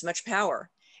and have as much power,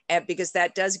 and because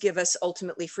that does give us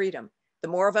ultimately freedom. The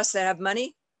more of us that have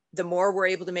money, the more we're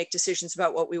able to make decisions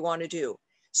about what we want to do.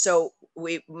 So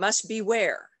we must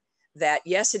beware that,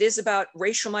 yes, it is about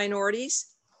racial minorities,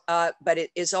 but it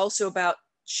is also about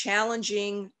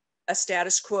challenging a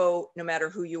status quo, no matter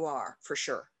who you are, for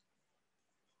sure.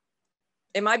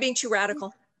 Am I being too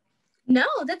radical? No,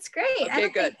 that's great. Okay,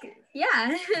 good.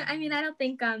 Yeah. I mean, I don't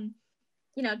think,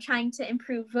 trying to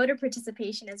improve voter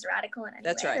participation is radical in any way.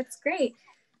 That's right. That's great.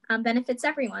 Benefits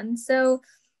everyone. So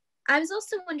I was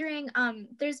also wondering,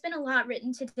 there's been a lot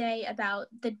written today about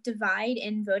the divide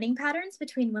in voting patterns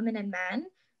between women and men.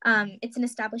 It's an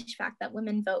established fact that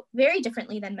women vote very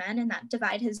differently than men, and that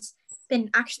divide has been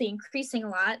actually increasing a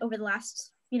lot over the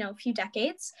last, few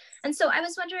decades. And so I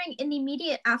was wondering, in the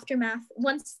immediate aftermath,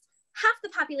 once half the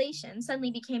population suddenly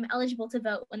became eligible to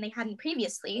vote when they hadn't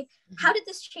previously, how did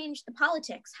this change the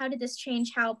politics? How did this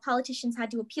change how politicians had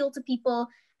to appeal to people?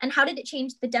 And how did it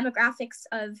change the demographics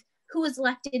of who was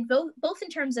elected, both in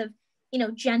terms of,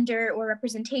 gender or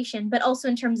representation, but also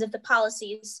in terms of the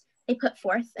policies they put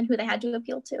forth and who they had to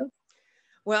appeal to?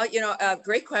 Well,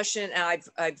 great question. And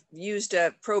I've used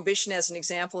prohibition as an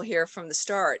example here from the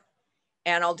start,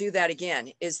 and I'll do that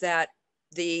again, is that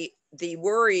the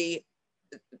worry,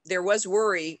 there was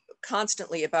worry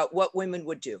constantly about what women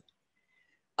would do.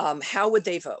 How would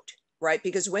they vote, right?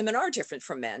 Because women are different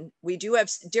from men. We do have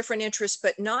different interests,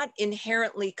 but not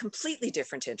inherently completely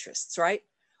different interests, right?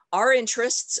 Our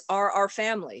interests are our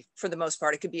family for the most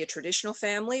part. It could be a traditional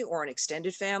family or an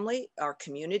extended family, our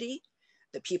community,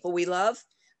 the people we love.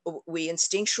 We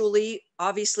instinctually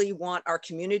obviously want our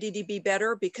community to be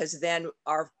better, because then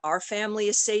our family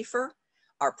is safer,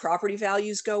 our property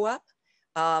values go up.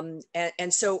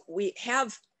 And so we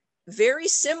have very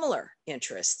similar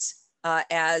interests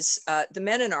as the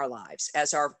men in our lives,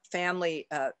 as our family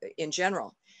in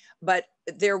general. But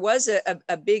there was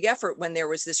a big effort when there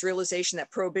was this realization that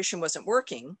prohibition wasn't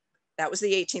working. That was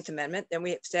the 18th Amendment. Then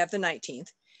we have to have the 19th.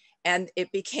 And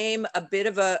it became a bit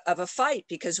of a fight,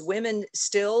 because women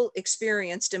still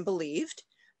experienced and believed,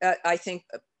 I think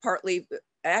partly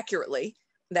accurately,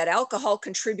 that alcohol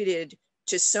contributed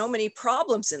to so many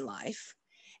problems in life.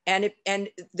 And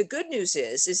the good news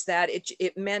is that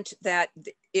it meant that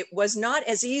it was not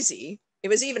as easy. It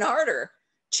was even harder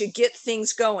to get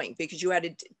things going, because you had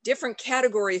a different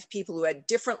category of people who had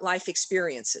different life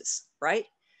experiences, right?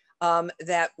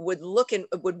 That would look and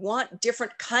would want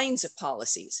different kinds of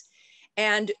policies.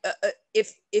 And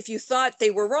if you thought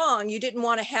they were wrong, you didn't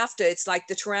want to have to, it's like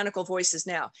the tyrannical voices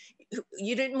now.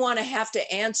 You didn't want to have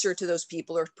to answer to those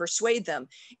people or persuade them.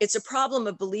 It's a problem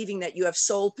of believing that you have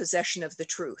sole possession of the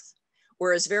truth,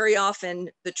 whereas very often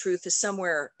the truth is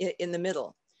somewhere in the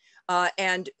middle.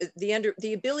 And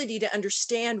the ability to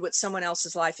understand what someone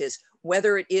else's life is,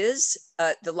 whether it is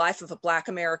the life of a Black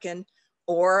American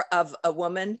or of a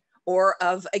woman or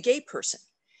of a gay person,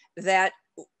 that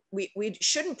we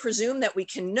shouldn't presume that we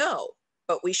can know,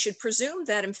 but we should presume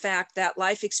that in fact that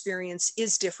life experience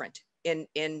is different in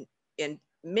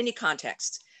many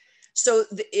contexts. So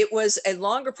it was a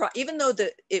longer even though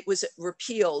it was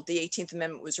repealed, the 18th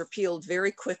Amendment was repealed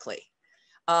very quickly.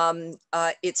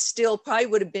 It still probably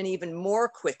would have been even more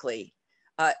quickly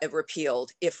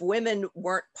repealed if women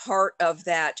weren't part of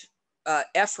that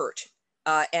effort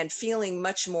and feeling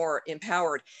much more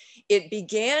empowered. It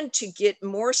began to get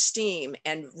more steam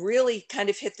and really kind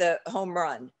of hit the home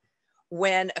run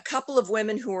when a couple of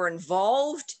women who were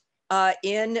involved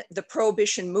in the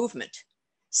prohibition movement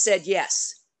said,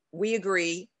 yes, we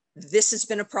agree, this has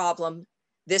been a problem,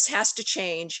 this has to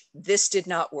change, this did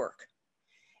not work.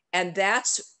 And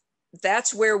that's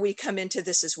that's where we come into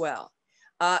this as well.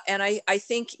 And I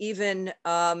think even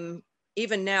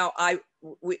now,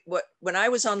 when I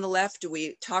was on the left,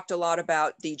 we talked a lot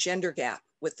about the gender gap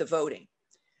with the voting.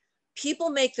 People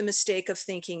make the mistake of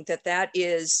thinking that that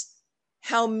is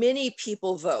how many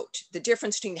people vote, the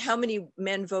difference between how many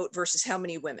men vote versus how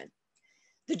many women.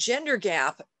 The gender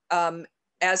gap,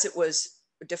 as it was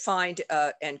defined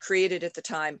and created at the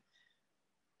time,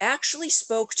 actually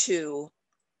spoke to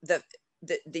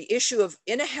the issue of,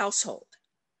 in a household,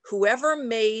 whoever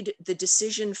made the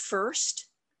decision first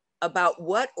about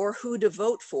what or who to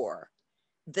vote for,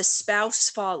 the spouse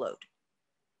followed.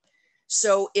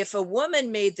 So if a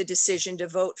woman made the decision to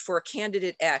vote for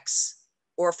candidate X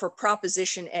or for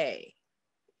Proposition A,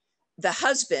 the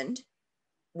husband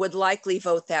would likely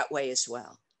vote that way as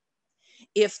well.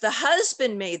 If the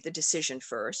husband made the decision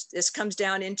first, this comes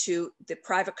down into the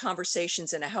private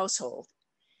conversations in a household.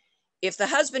 If the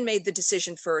husband made the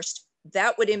decision first,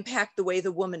 that would impact the way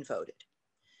the woman voted.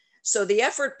 So the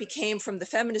effort became from the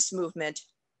feminist movement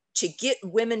to get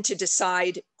women to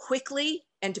decide quickly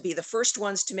and to be the first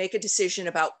ones to make a decision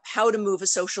about how to move a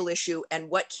social issue and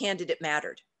what candidate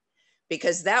mattered,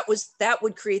 because that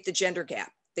would create the gender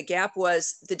gap. The gap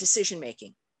was the decision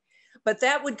making, but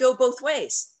that would go both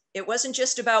ways. It wasn't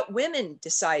just about women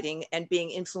deciding and being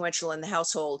influential in the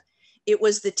household. It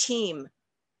was the team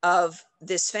of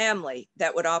this family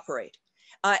that would operate.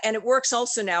 And it works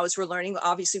also now, as we're learning,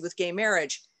 obviously with gay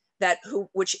marriage, that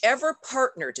whichever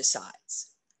partner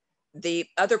decides, the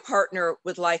other partner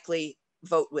would likely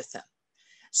vote with them.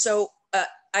 So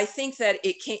I think that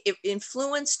it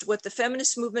influenced what the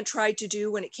feminist movement tried to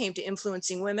do when it came to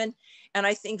influencing women. And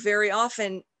I think very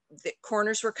often the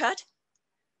corners were cut.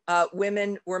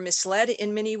 Women were misled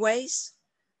in many ways,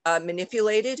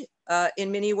 manipulated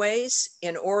in many ways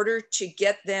in order to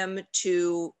get them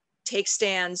to take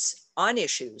stands on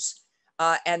issues.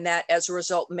 And that as a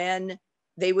result, men,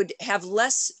 they would have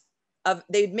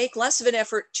they'd make less of an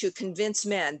effort to convince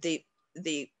men,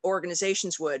 the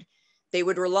organizations would. They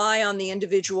would rely on the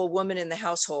individual woman in the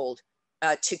household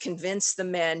to convince the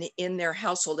men in their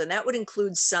household. And that would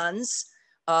include sons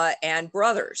and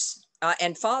brothers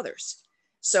and fathers.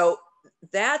 So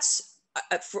that's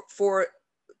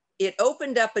it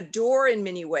opened up a door in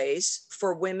many ways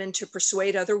for women to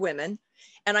persuade other women.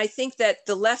 And I think that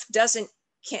the left doesn't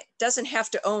have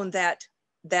to own that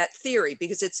theory,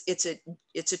 because it's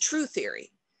a true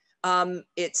theory.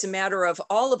 It's a matter of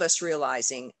all of us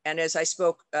realizing, and as I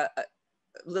spoke a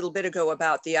little bit ago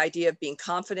about the idea of being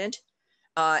confident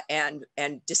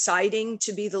and deciding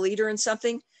to be the leader in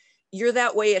something, you're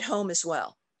that way at home as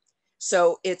well.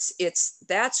 So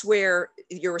that's where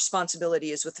your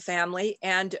responsibility is with the family,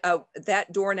 and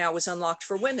that door now was unlocked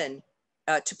for women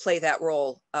to play that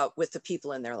role with the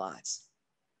people in their lives.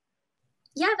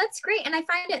 Yeah, that's great. And I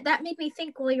find that made me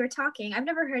think while you were talking. I've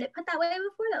never heard it put that way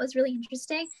before. That was really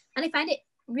interesting. And I find it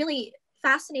really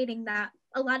fascinating that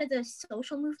a lot of the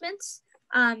social movements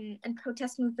and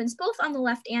protest movements, both on the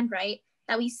left and right,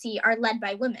 that we see are led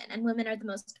by women. And women are the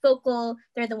most vocal.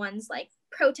 They're the ones like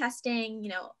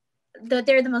protesting,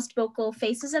 they're the most vocal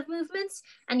faces of movements.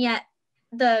 And yet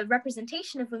the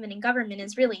representation of women in government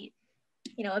is really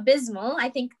abysmal. I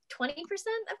think 20%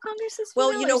 of Congress is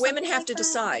female. Well, women have to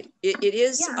decide. It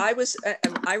is, yeah.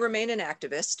 I remain an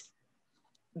activist.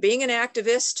 Being an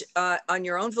activist on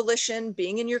your own volition,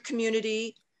 being in your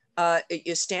community,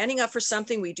 you're standing up for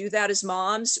something. We do that as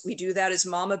moms. We do that as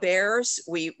mama bears.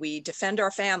 We defend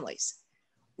our families.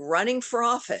 Running for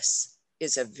office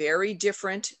is a very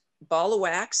different ball of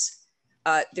wax.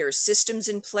 There are systems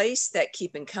in place that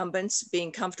keep incumbents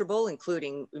being comfortable,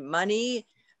 including money,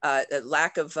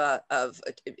 lack of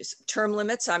term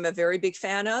limits, I'm a very big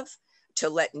fan of, to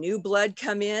let new blood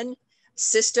come in,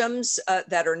 systems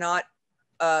that are not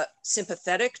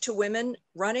sympathetic to women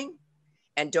running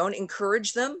and don't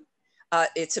encourage them.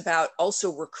 It's about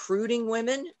also recruiting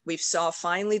women. We saw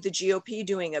finally the GOP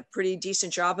doing a pretty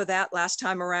decent job of that last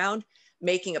time around,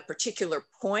 making a particular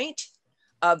point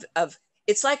of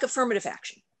it's like affirmative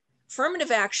action. Affirmative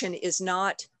action is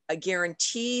not a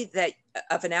guarantee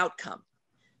of an outcome.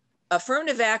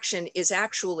 Affirmative action is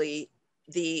actually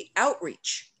the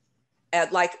outreach,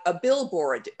 like a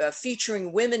billboard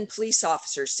featuring women police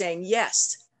officers saying,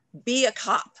 yes, be a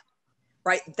cop,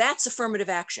 right? That's affirmative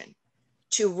action.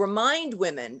 To remind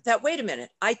women that, wait a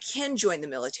minute, I can join the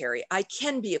military. I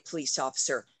can be a police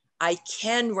officer. I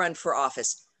can run for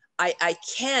office. I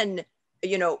can,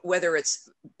 whether it's,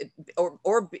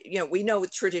 or we know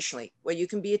traditionally, well, you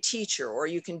can be a teacher or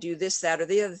you can do this, that, or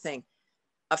the other thing.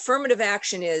 Affirmative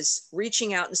action is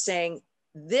reaching out and saying,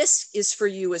 this is for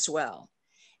you as well.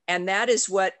 And that is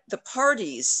what the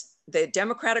parties the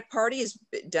Democratic Party has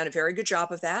done a very good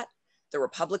job of that. The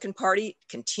Republican Party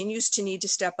continues to need to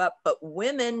step up, but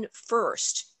women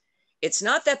first. It's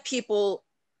not that people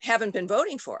haven't been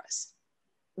voting for us.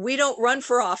 We don't run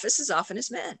for office as often as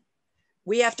men.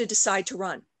 We have to decide to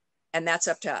run, and that's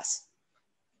up to us.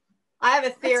 I have a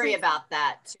theory about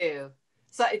that too.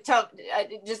 So I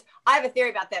have a theory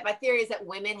about that. My theory is that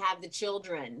women have the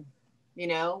children, you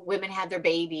know, women have their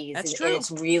babies. That's and, true. And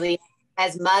it's really,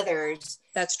 as mothers,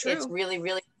 that's true. It's really,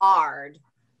 really hard.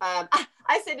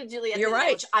 I said to Juliet, you're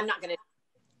right. Which I'm not going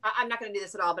to do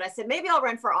this at all, but I said, maybe I'll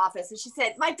run for office. And she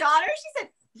said, my daughter, she said,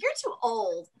 you're too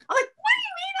old. I'm like, what do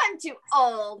you mean I'm too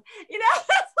old? You know,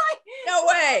 that's like, no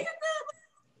way.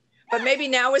 But maybe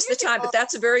now is the time. But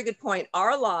that's a very good point.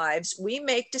 Our lives, we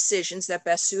make decisions that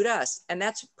best suit us, and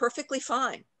that's perfectly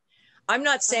fine. I'm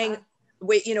not saying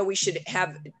we should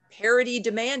have parity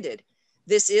demanded.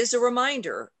 This is a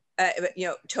reminder,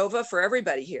 Tova, for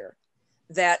everybody here,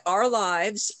 that our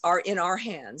lives are in our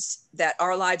hands, that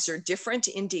our lives are different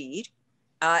indeed,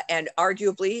 and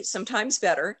arguably sometimes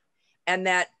better, and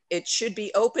that it should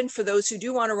be open for those who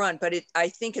do want to run. But I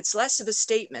think it's less of a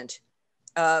statement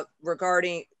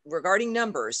regarding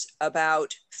numbers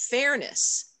about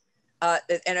fairness.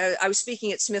 And I was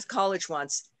speaking at Smith College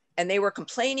once, and they were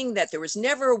complaining that there was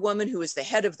never a woman who was the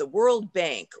head of the World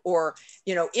Bank or,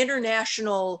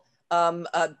 international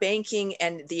banking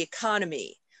and the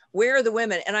economy. Where are the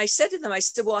women? And I said to them,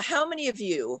 well, how many of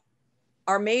you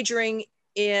are majoring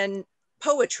in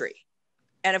poetry?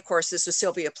 And of course, this was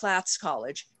Sylvia Plath's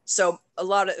college. So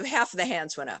half of the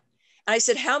hands went up. And I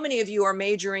said, how many of you are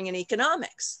majoring in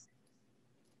economics?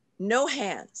 No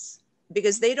hands,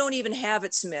 because they don't even have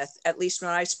at Smith, at least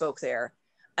when I spoke there,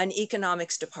 an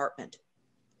economics department.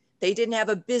 They didn't have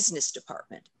a business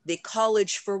department, the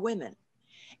college for women.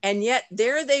 And yet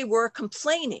there they were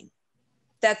complaining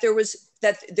that there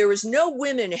was no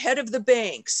women head of the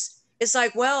banks. It's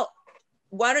like, well,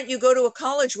 why don't you go to a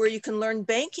college where you can learn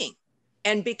banking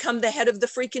and become the head of the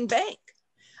freaking bank?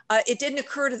 It didn't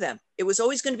occur to them. It was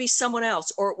always going to be someone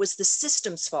else, or it was the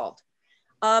system's fault.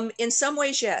 In some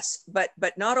ways, yes, but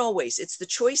not always. It's the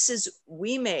choices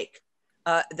we make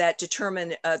that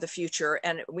determine the future,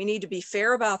 and we need to be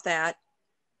fair about that.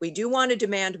 We do want to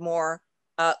demand more.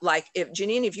 Like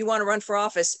Janine, if you want to run for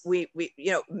office, we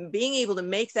being able to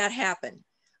make that happen,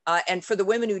 and for the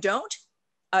women who don't,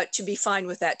 to be fine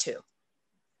with that too.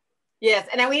 Yes,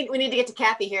 and we need to get to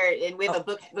Cathy here, and we have a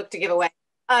book to give away.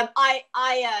 What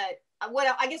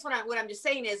I'm just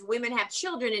saying is, women have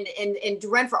children, and to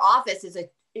run for office is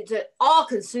it's all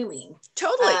consuming.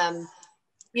 Totally.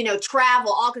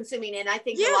 Travel, all consuming, and I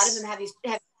think yes. A lot of them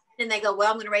have, and they go, well,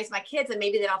 I'm going to raise my kids, and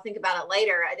maybe then I'll think about it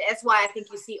later. That's why I think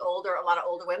you see a lot of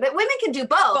older women, but women can do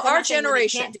both. Well, our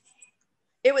generation,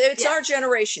 it's our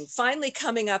generation finally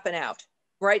coming up and out,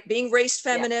 right? Being raised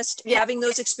feminist, having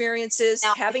those experiences,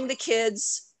 having the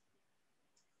kids.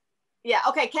 Yeah.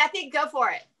 Okay, Cathy, go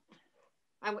for it.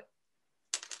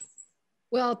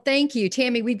 Well, thank you,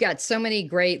 Tammy. We've got so many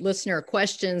great listener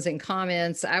questions and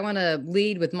comments. I want to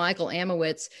lead with Michael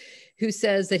Amowitz, who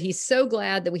says that he's so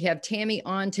glad that we have Tammy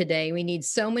on today. We need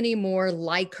so many more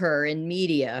like her in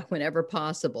media whenever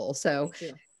possible. So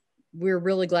we're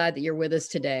really glad that you're with us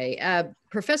today.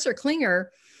 Professor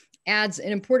Klinger adds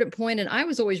an important point, and I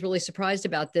was always really surprised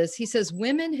about this. He says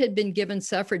women had been given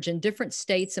suffrage in different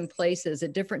states and places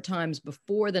at different times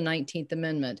before the 19th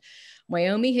Amendment.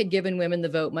 Wyoming had given women the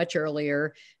vote much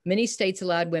earlier. Many states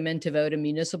allowed women to vote in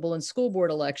municipal and school board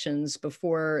elections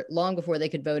long before they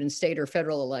could vote in state or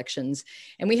federal elections.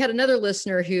 And we had another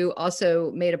listener who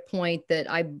also made a point that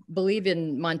I believe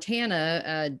in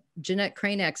Montana, Jeanette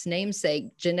Cranach's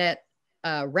namesake, Jeanette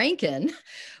Rankin,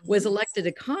 was elected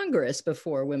to Congress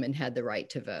before women had the right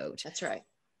to vote. That's right.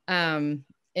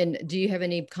 And do you have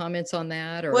any comments on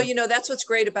that? Or? Well, that's what's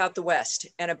great about the West,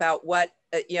 and about what,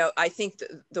 I think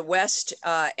the West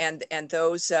and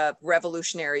those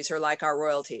revolutionaries are like our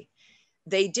royalty.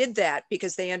 They did that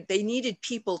because they needed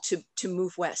people to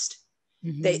move West.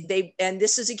 Mm-hmm. And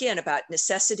this is again about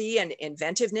necessity and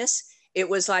inventiveness. It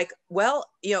was like, well,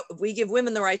 if we give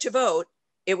women the right to vote,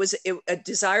 it was a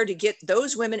desire to get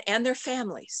those women and their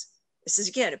families. This is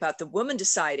again about the woman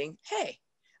deciding, hey,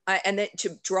 and then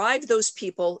to drive those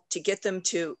people to get them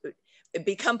to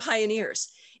become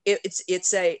pioneers.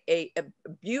 It's a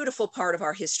beautiful part of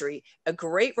our history, a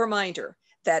great reminder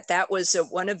that was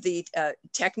one of the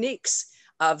techniques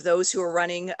of those who are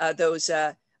running those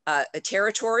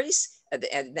territories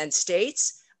and then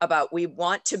states, about we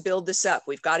want to build this up.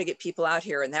 We've got to get people out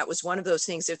here. And that was one of those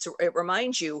things. It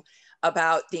reminds you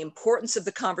about the importance of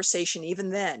the conversation even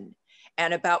then,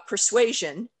 and about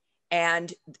persuasion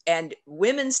and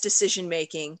women's decision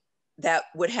making that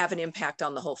would have an impact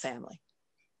on the whole family.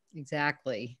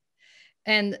 Exactly.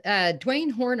 And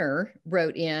Dwayne Horner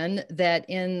wrote in that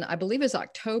in, I believe it was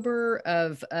October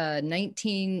of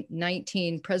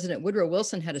 1919, President Woodrow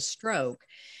Wilson had a stroke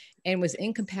and was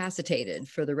incapacitated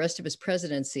for the rest of his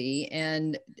presidency.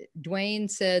 And Dwayne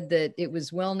said that it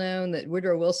was well known that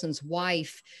Woodrow Wilson's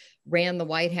wife ran the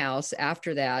White House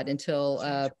after that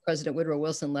until President Woodrow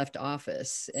Wilson left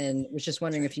office. And was just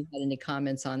wondering if you had any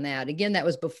comments on that. Again, that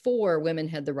was before women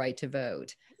had the right to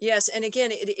vote. Yes, and again,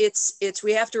 it's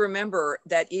we have to remember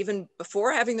that even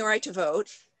before having the right to vote,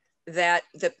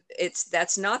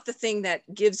 that's not the thing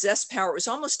that gives us power. It was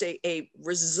almost a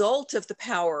result of the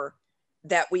power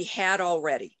that we had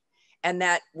already, and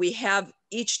that we have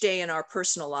each day in our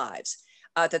personal lives.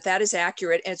 That is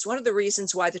accurate, and it's one of the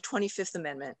reasons why the 25th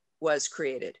Amendment was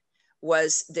created.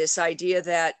 Was this idea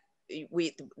that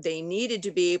they needed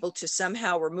to be able to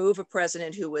somehow remove a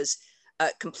president who was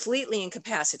completely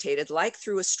incapacitated, like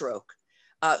through a stroke,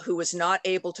 who was not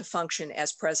able to function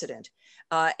as president.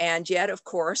 And yet, of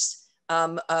course,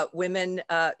 women,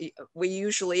 we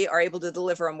usually are able to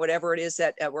deliver on whatever it is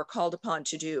that we're called upon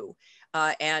to do.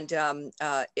 And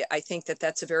I think that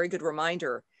that's a very good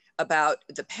reminder about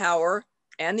the power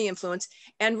and the influence,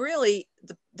 and really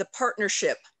the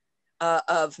partnership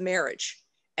of marriage.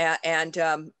 And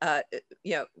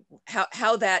you know,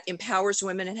 how that empowers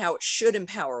women and how it should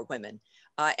empower women.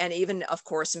 And even, of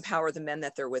course, empower the men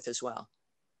that they're with as well.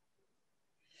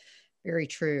 Very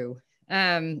true.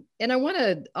 And I want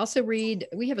to also read,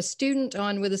 we have a student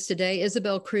on with us today,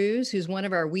 Isabel Cruz, who's one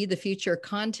of our We the Future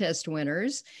contest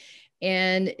winners.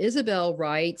 And Isabel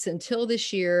writes, until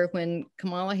this year, when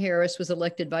Kamala Harris was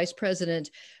elected vice president,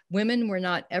 women were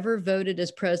not ever voted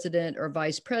as president or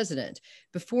vice president.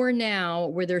 Before now,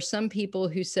 were there some people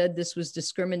who said this was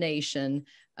discrimination,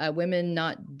 women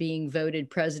not being voted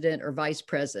president or vice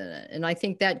president? And I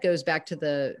think that goes back to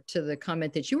the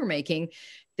comment that you were making,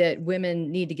 that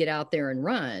women need to get out there and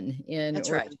run. That's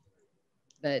right.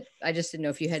 But I just didn't know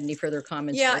if you had any further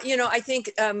comments. Yeah, you know, I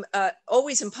think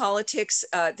always in politics,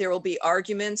 there will be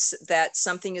arguments that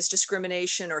something is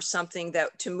discrimination or something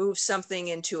that to move something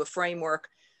into a framework.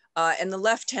 And the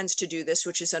left tends to do this,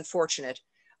 which is unfortunate,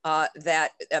 that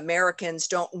Americans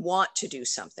don't want to do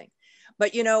something.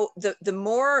 But, you know, the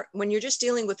more, when you're just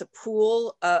dealing with a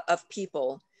pool of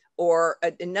people or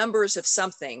numbers of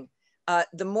something,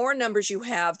 the more numbers you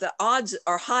have, the odds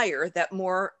are higher that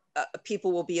more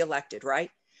people will be elected,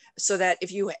 right? So that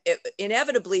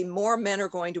inevitably more men are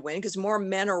going to win because more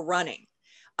men are running.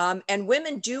 And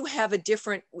women do have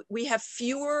we have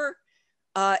fewer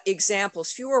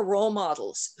examples, fewer role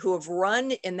models who have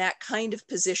run in that kind of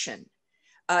position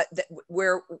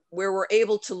where we're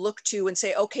able to look to and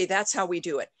say, okay, that's how we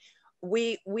do it.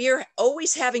 We are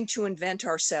always having to invent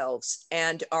ourselves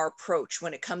and our approach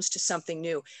when it comes to something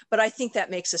new. But I think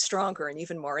that makes us stronger and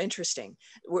even more interesting.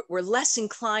 We're less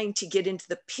inclined to get into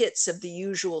the pits of the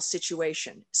usual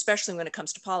situation, especially when it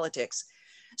comes to politics.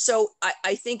 So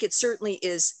I think it certainly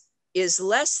is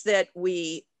less that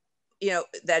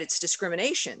that it's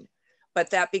discrimination, but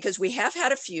that because we have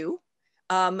had a few,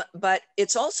 but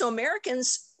it's also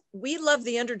Americans, we love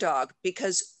the underdog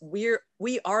because we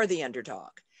are the underdog.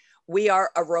 We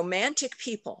are a romantic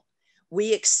people.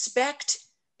 We expect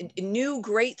new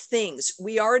great things.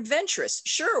 We are adventurous.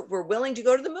 Sure, we're willing to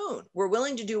go to the moon. We're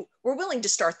willing to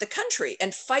start the country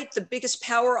and fight the biggest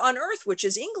power on earth, which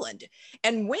is England,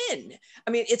 and win.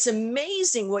 I mean, it's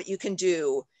amazing what you can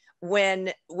do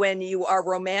when you are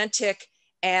romantic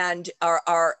and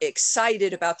are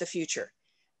excited about the future.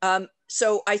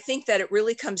 So I think that it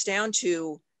really comes down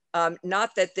to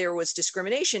not that there was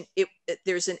discrimination.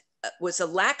 Was a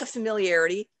lack of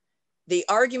familiarity. The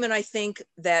argument, I think,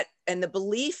 and the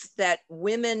belief that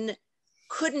women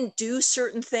couldn't do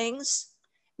certain things.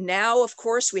 Now, of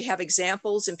course, we have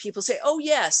examples and people say, oh,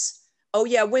 yes. Oh,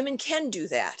 yeah, women can do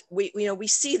that. We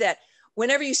see that.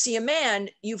 Whenever you see a man,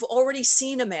 you've already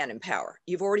seen a man in power.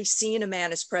 You've already seen a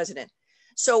man as president.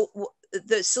 So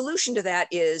the solution to that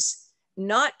is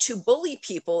not to bully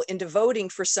people into voting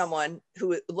for someone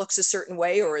who looks a certain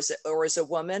way or is a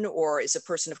woman or is a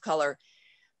person of color,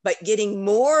 but getting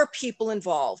more people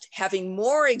involved, having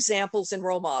more examples and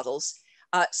role models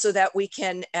so that we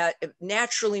can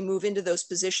naturally move into those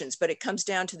positions. But it comes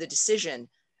down to the decision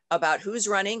about who's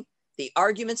running, the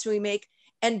arguments we make,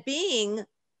 and being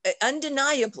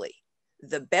undeniably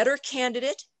the better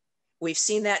candidate. We've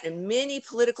seen that in many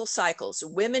political cycles,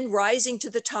 women rising to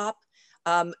the top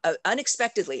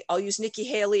unexpectedly. I'll use Nikki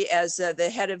Haley as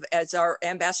as our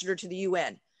ambassador to the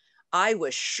UN. I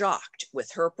was shocked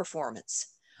with her performance.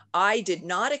 I did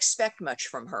not expect much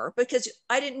from her because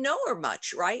I didn't know her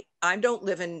much, right? I don't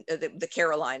live in the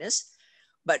Carolinas,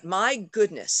 but my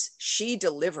goodness, she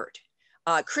delivered.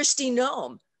 Kristi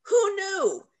Noem, who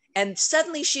knew? And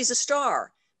suddenly she's a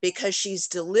star because she's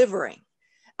delivering.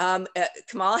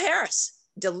 Kamala Harris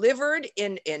delivered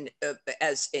in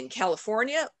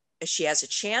California. She has a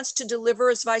chance to deliver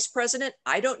as vice president.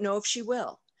 I don't know if she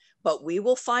will, but we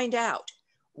will find out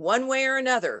one way or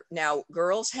another. Now,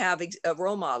 girls have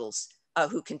role models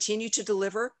who continue to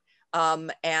deliver,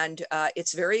 and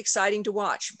it's very exciting to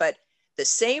watch. But the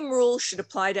same rules should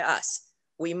apply to us.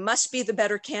 We must be the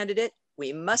better candidate.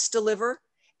 We must deliver,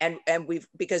 and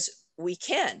because we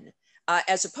can,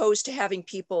 as opposed to having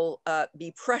people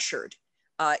be pressured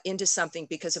into something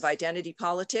because of identity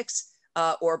politics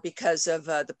or because of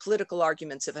the political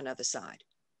arguments of another side.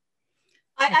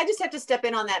 I just have to step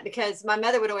in on that because my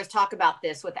mother would always talk about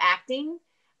this with acting.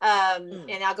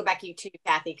 And I'll go back to you too,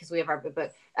 Cathy, because we have our,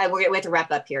 but we have to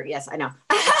wrap up here. Yes, I know.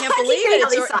 I can't believe it.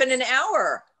 It's been an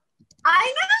hour.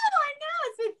 I know.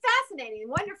 It's been fascinating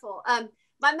and wonderful.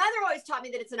 My mother always taught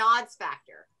me that it's an odds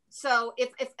factor. So if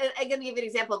I'm going to give you an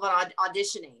example of an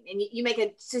auditioning, and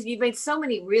you've made so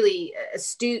many really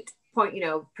astute point,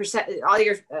 all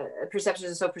your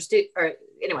perceptions are so astute, or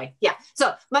anyway, yeah.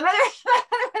 So my mother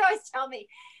would always tell me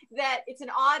that it's an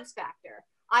odds factor.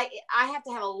 I have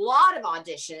to have a lot of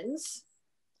auditions,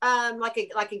 a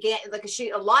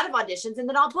lot of auditions, and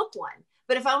then I'll book one.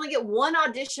 But if I only get one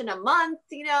audition a month,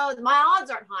 my odds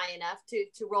aren't high enough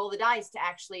to roll the dice to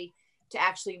actually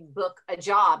book a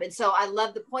job. And so I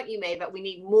love the point you made, but we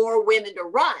need more women to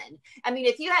run. I mean,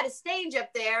 if you had a stage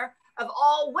up there of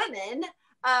all women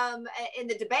in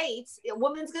the debates, a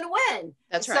woman's going to win.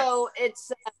 That's right. So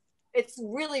it's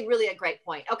really, really a great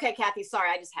point. Okay, Cathy, sorry,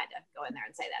 I just had to go in there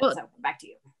and say that. Well, so back to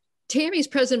you. Tammy's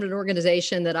president of an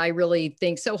organization that I really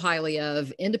think so highly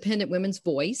of, Independent Women's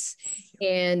Voice.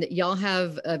 And y'all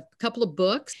have a couple of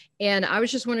books. And I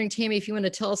was just wondering, Tammy, if you want to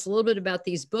tell us a little bit about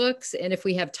these books. And if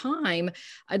we have time,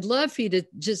 I'd love for you to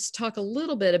just talk a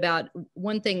little bit about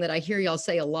one thing that I hear y'all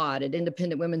say a lot at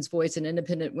Independent Women's Voice and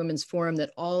Independent Women's Forum,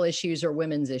 that all issues are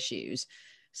women's issues.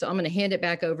 So I'm going to hand it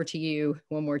back over to you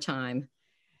one more time.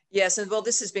 Yes, and well,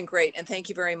 this has been great, and thank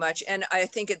you very much. And I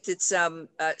think it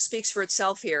speaks for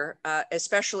itself here,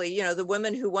 especially the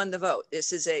women who won the vote.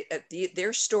 This is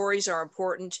their stories are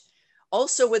important,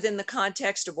 also within the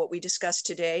context of what we discussed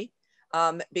today,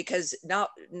 because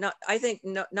I think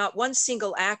not one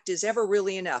single act is ever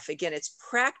really enough. Again, it's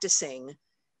practicing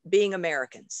being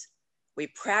Americans. We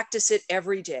practice it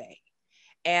every day,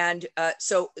 and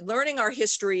so learning our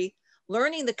history.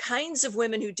 Learning the kinds of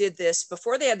women who did this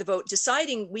before they had the vote,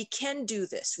 deciding we can do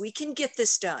this, we can get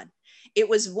this done. It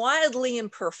was wildly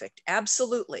imperfect,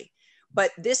 absolutely.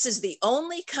 But this is the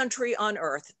only country on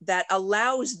earth that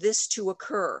allows this to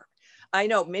occur. I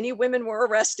know many women were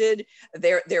arrested.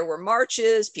 There were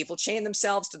marches, people chained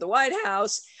themselves to the White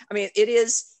House. I mean,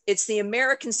 it's the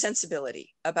American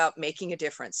sensibility about making a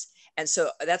difference. And so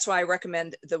that's why I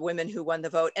recommend the women who won the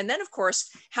vote. And then of course,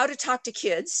 how to talk to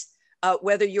kids.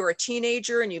 Whether you're a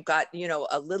teenager and you've got,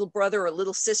 a little brother or a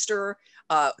little sister,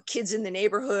 kids in the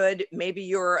neighborhood, maybe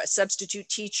you're a substitute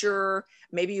teacher,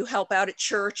 maybe you help out at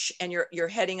church and you're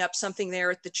heading up something there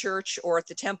at the church or at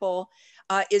the temple,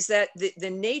 is that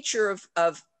the nature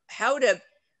of how to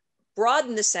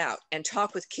broaden this out and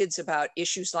talk with kids about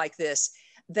issues like this,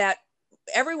 that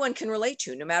everyone can relate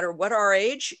to, no matter what our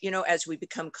age, as we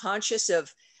become conscious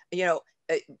of,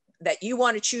 that you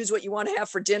want to choose what you want to have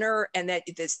for dinner, and that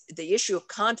the issue of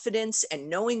confidence and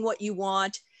knowing what you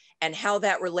want and how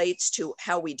that relates to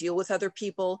how we deal with other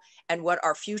people and what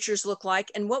our futures look like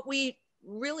and what we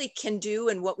really can do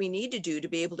and what we need to do to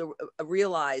be able to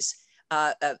realize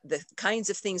the kinds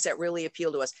of things that really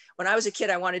appeal to us. When I was a kid,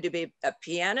 I wanted to be a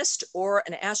pianist or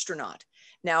an astronaut.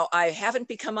 Now, I haven't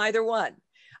become either one,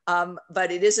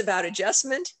 but it is about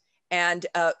adjustment and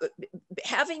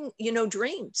having,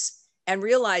 dreams. And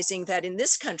realizing that in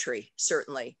this country,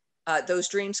 certainly, those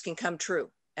dreams can come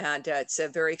true. And it's a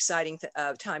very exciting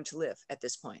time to live at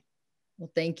this point.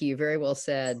 Well, thank you. Very well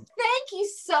said. Thank you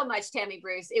so much, Tammy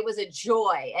Bruce. It was a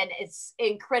joy, and it's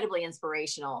incredibly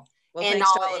inspirational. Well,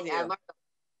 thanks to all of you.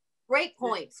 Great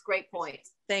points. Great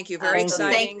points. Thank you. Very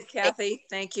exciting, Cathy.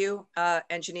 Thank you.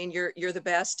 And Janine, you're the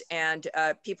best. And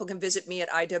people can visit me at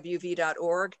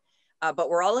iwv.org. But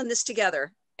we're all in this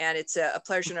together. And it's a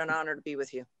pleasure and an honor to be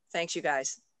with you. Thanks, you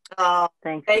guys. Oh,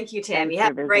 thank you, Tammy.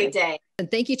 Have a great day.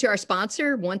 And thank you to our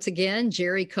sponsor, once again,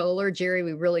 Jerry Kohler. Jerry,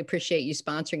 we really appreciate you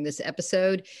sponsoring this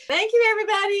episode. Thank you,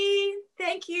 everybody.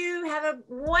 Thank you. Have a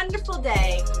wonderful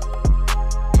day.